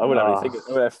God! I wouldn't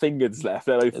have fingers left.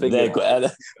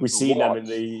 We've seen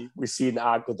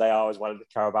how good they are as well in the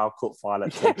Carabao Cup final.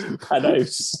 I know.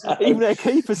 Even their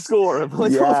keeper scorer.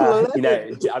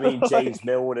 James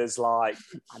Milner's like,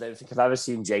 I don't think I've ever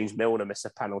seen James Milner miss a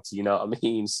penalty. You know what I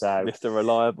mean? So Mr.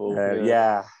 Reliable. you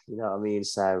know what I mean.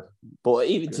 So, but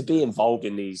even to be involved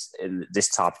in this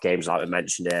type of games, like we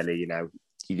mentioned earlier,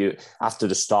 you do after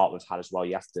the start we've had as well.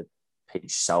 You have to pitch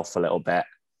yourself a little bit.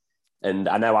 And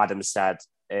I know Adam said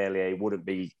earlier he wouldn't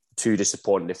be too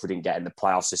disappointed if we didn't get in the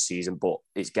playoffs this season, but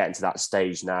it's getting to that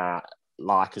stage now.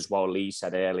 Like as well, Lee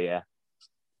said earlier,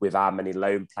 with how many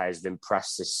loan players have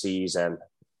impressed this season,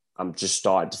 I'm just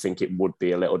starting to think it would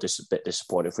be a bit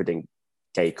disappointing if we didn't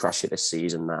gate crash it this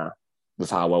season now with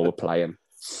how well we're playing.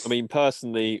 I mean,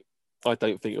 personally, I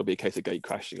don't think it'll be a case of gate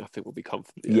crashing. I think we'll be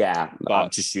comfortably. Yeah, but I'm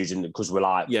just using it because we're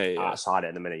outside it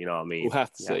in a minute. You know what I mean? We'll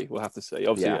have to see. We'll have to see.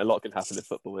 Obviously, a lot can happen in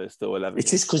football. There's still 11. It's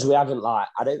just because we haven't I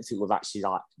don't think we've actually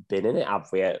been in it, have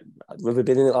we? We've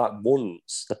been in it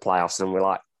once the playoffs, and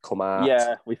we're come out.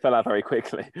 Yeah, we fell out very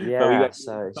quickly. Yeah, first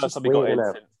time we got in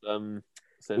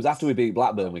since it was after we beat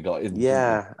Blackburn we got in.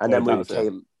 Yeah, and then we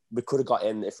could have got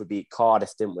in if we beat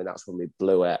Cardiff, didn't we? That's when we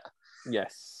blew it.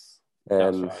 Yes.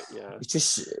 That's right, yeah. It's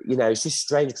just it's just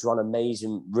strange because we're on an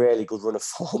amazing, really good run of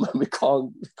form and we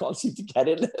can't seem to get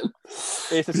in them.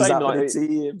 It's the same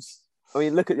teams. I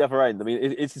mean, look at the other end. I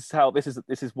mean, this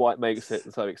is what makes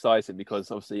it so exciting because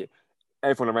obviously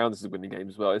everyone around us is winning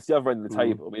games as well. It's the other end of the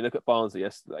table. I mean, look at Barnsley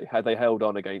yesterday. Had they held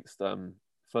on against Fulham,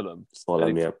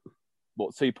 yeah.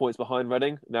 What, 2 points behind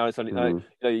Reading? Now it's only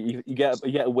you get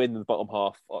a win in the bottom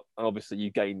half, and obviously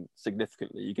you gain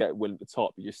significantly. You get a win at the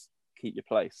top, you just keep your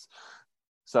place.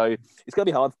 So it's going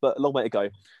to be hard, but a long way to go.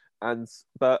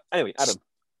 But anyway, Adam,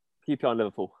 QPR and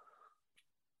Liverpool.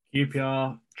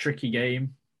 QPR, tricky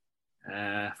game.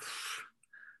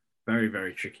 Very,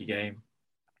 very tricky game.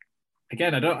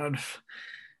 Again,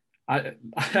 I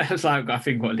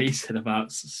think what Lee said about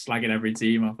slagging every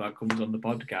team off that comes on the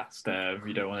podcast.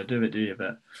 You don't want to do it, do you?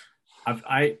 But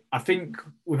I think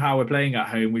with how we're playing at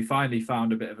home, we finally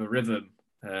found a bit of a rhythm.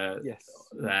 Yes.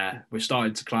 There we're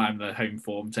starting to climb the home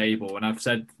form table, and I've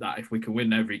said that if we can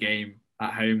win every game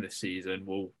at home this season,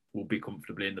 we'll be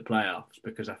comfortably in the playoffs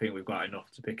because I think we've got enough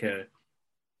to pick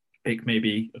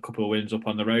maybe a couple of wins up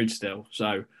on the road still.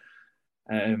 So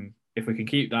if we can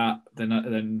keep that, then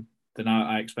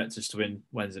I expect us to win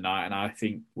Wednesday night, and I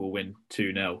think we'll win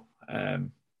 2-0.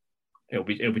 It'll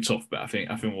be tough, but I think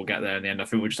we'll get there in the end. I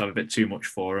think we'll just have a bit too much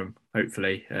for them,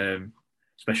 hopefully,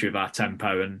 especially with our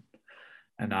tempo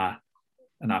and our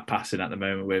passing at the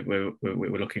moment.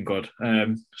 We're looking good.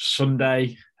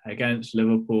 Sunday against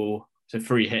Liverpool, it's a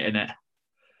free hit in it.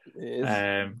 It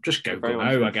is. Just go Very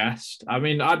gunno, much. I guess. I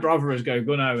mean, I'd rather us go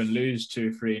gunno and lose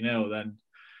 2-3-0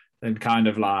 than kind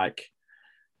of like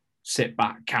sit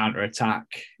back, counter attack.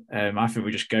 I think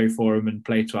we just go for them and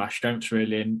play to our strengths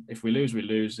really. And if we lose, we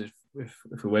lose. If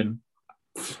we win,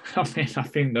 I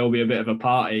think there'll be a bit of a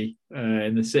party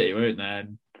in the city, won't there?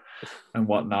 And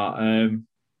whatnot. I'm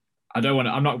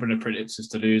not going to predict us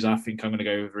to lose. I think I'm going to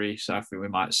go with Reece. I think we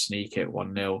might sneak it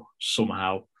 1-0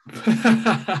 somehow.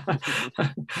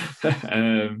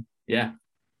 Yeah.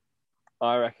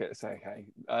 I reckon it's okay.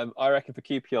 I reckon for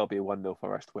QPR it'll be a 1-0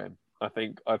 Forest win. I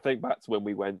think back to when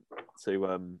we went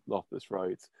to Loftus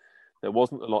Road. There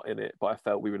wasn't a lot in it, but I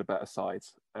felt we were the better side,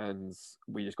 and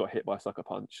we just got hit by a sucker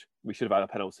punch. We should have had a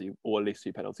penalty, or at least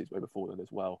 2 penalties way before then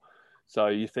as well. So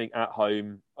you think at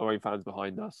home, our own fans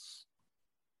behind us,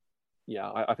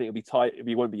 yeah, I think it'll be tight.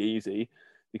 It won't be easy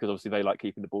because obviously they like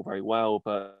keeping the ball very well,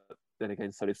 but then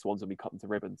again, so did Swans, and we cut them to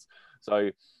ribbons. So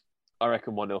I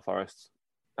reckon 1-0 Forest.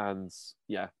 And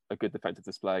yeah, a good defensive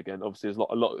display again. Obviously, there's there's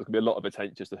gonna be a lot of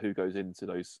attention as to who goes into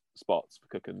those spots for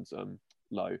Cook and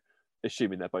Lowe,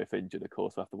 assuming they're both injured. Of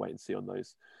course, we'll have to wait and see on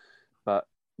those. But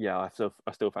yeah, I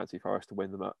still fancy Forest to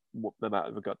win no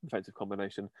matter the defensive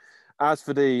combination. As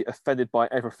for the offended by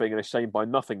everything and ashamed by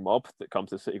nothing mob that comes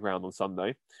to City Ground on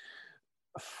Sunday,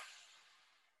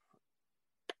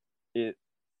 you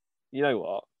know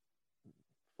what?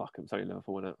 Fuck, I'm sorry,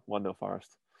 Liverpool win it. 1-0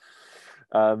 Forest.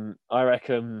 I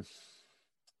reckon,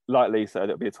 like Lee said,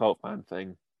 it'll be a 12-man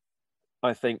thing.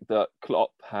 I think that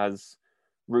Klopp has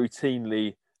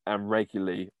routinely and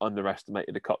regularly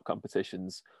underestimated the cup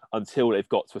competitions until they've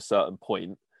got to a certain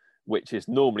point, which is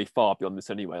normally far beyond this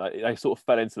anyway. Like, they sort of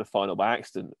fell into the final by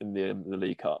accident in the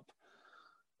League Cup.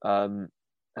 And,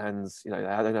 you know,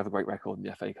 they don't have a great record in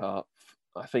the FA Cup.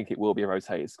 I think it will be a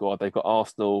rotated squad. They've got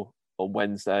Arsenal on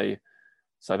Wednesday.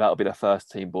 So that'll be the first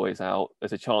team boys out.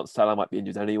 There's a chance Salah might be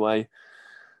injured anyway.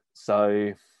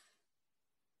 So,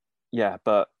 yeah,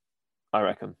 but I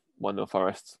reckon 1-0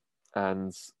 Forest.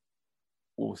 And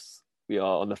we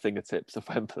are on the fingertips of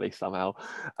Wembley somehow.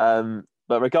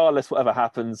 But regardless, whatever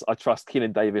happens, I trust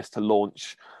Keenan Davis to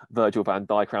launch Virgil van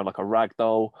Dijk around like a rag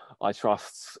doll. I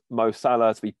trust Mo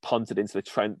Salah to be punted into the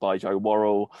Trent by Joe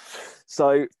Worrell.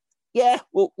 So, yeah,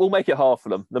 we'll make it hard for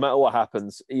them. No matter what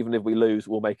happens, even if we lose,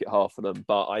 we'll make it hard for them.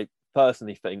 But I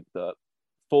personally think that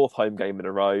 4th home game in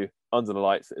a row, under the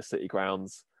lights at the City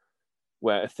grounds,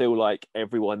 where I feel like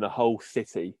everyone, the whole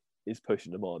city, is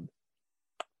pushing them on.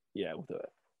 Yeah, we'll do it.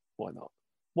 Why not?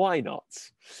 Why not?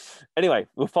 Anyway,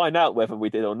 we'll find out whether we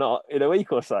did or not in a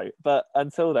week or so. But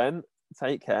until then,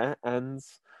 take care and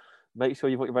make sure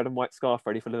you've got your red and white scarf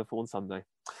ready for Liverpool on Sunday.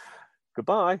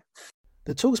 Goodbye.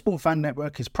 The TalkSport Fan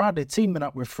Network is proudly teaming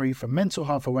up with Free for Mental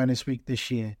Health Awareness Week this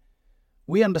year.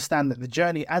 We understand that the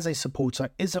journey as a supporter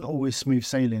isn't always smooth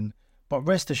sailing, but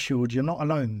rest assured you're not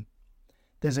alone.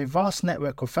 There's a vast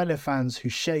network of fellow fans who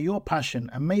share your passion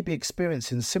and may be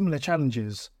experiencing similar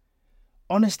challenges.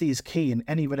 Honesty is key in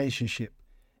any relationship.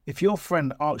 If your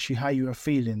friend asks you how you are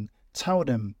feeling, tell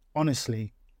them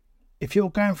honestly. If you're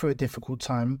going through a difficult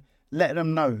time, let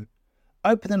them know.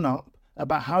 Opening up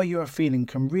about how you are feeling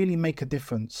can really make a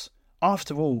difference.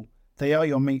 After all, they are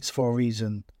your mates for a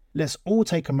reason. Let's all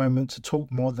take a moment to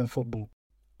talk more than football.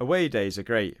 Away days are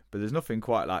great, but there's nothing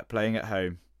quite like playing at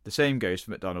home. The same goes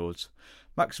for McDonald's.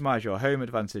 Maximise your home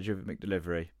advantage with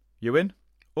McDelivery. You win?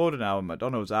 Order now on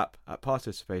McDonald's app at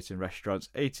participating restaurants.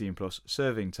 18+,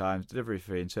 serving times, delivery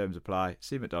fee and terms apply.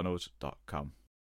 See mcdonalds.com.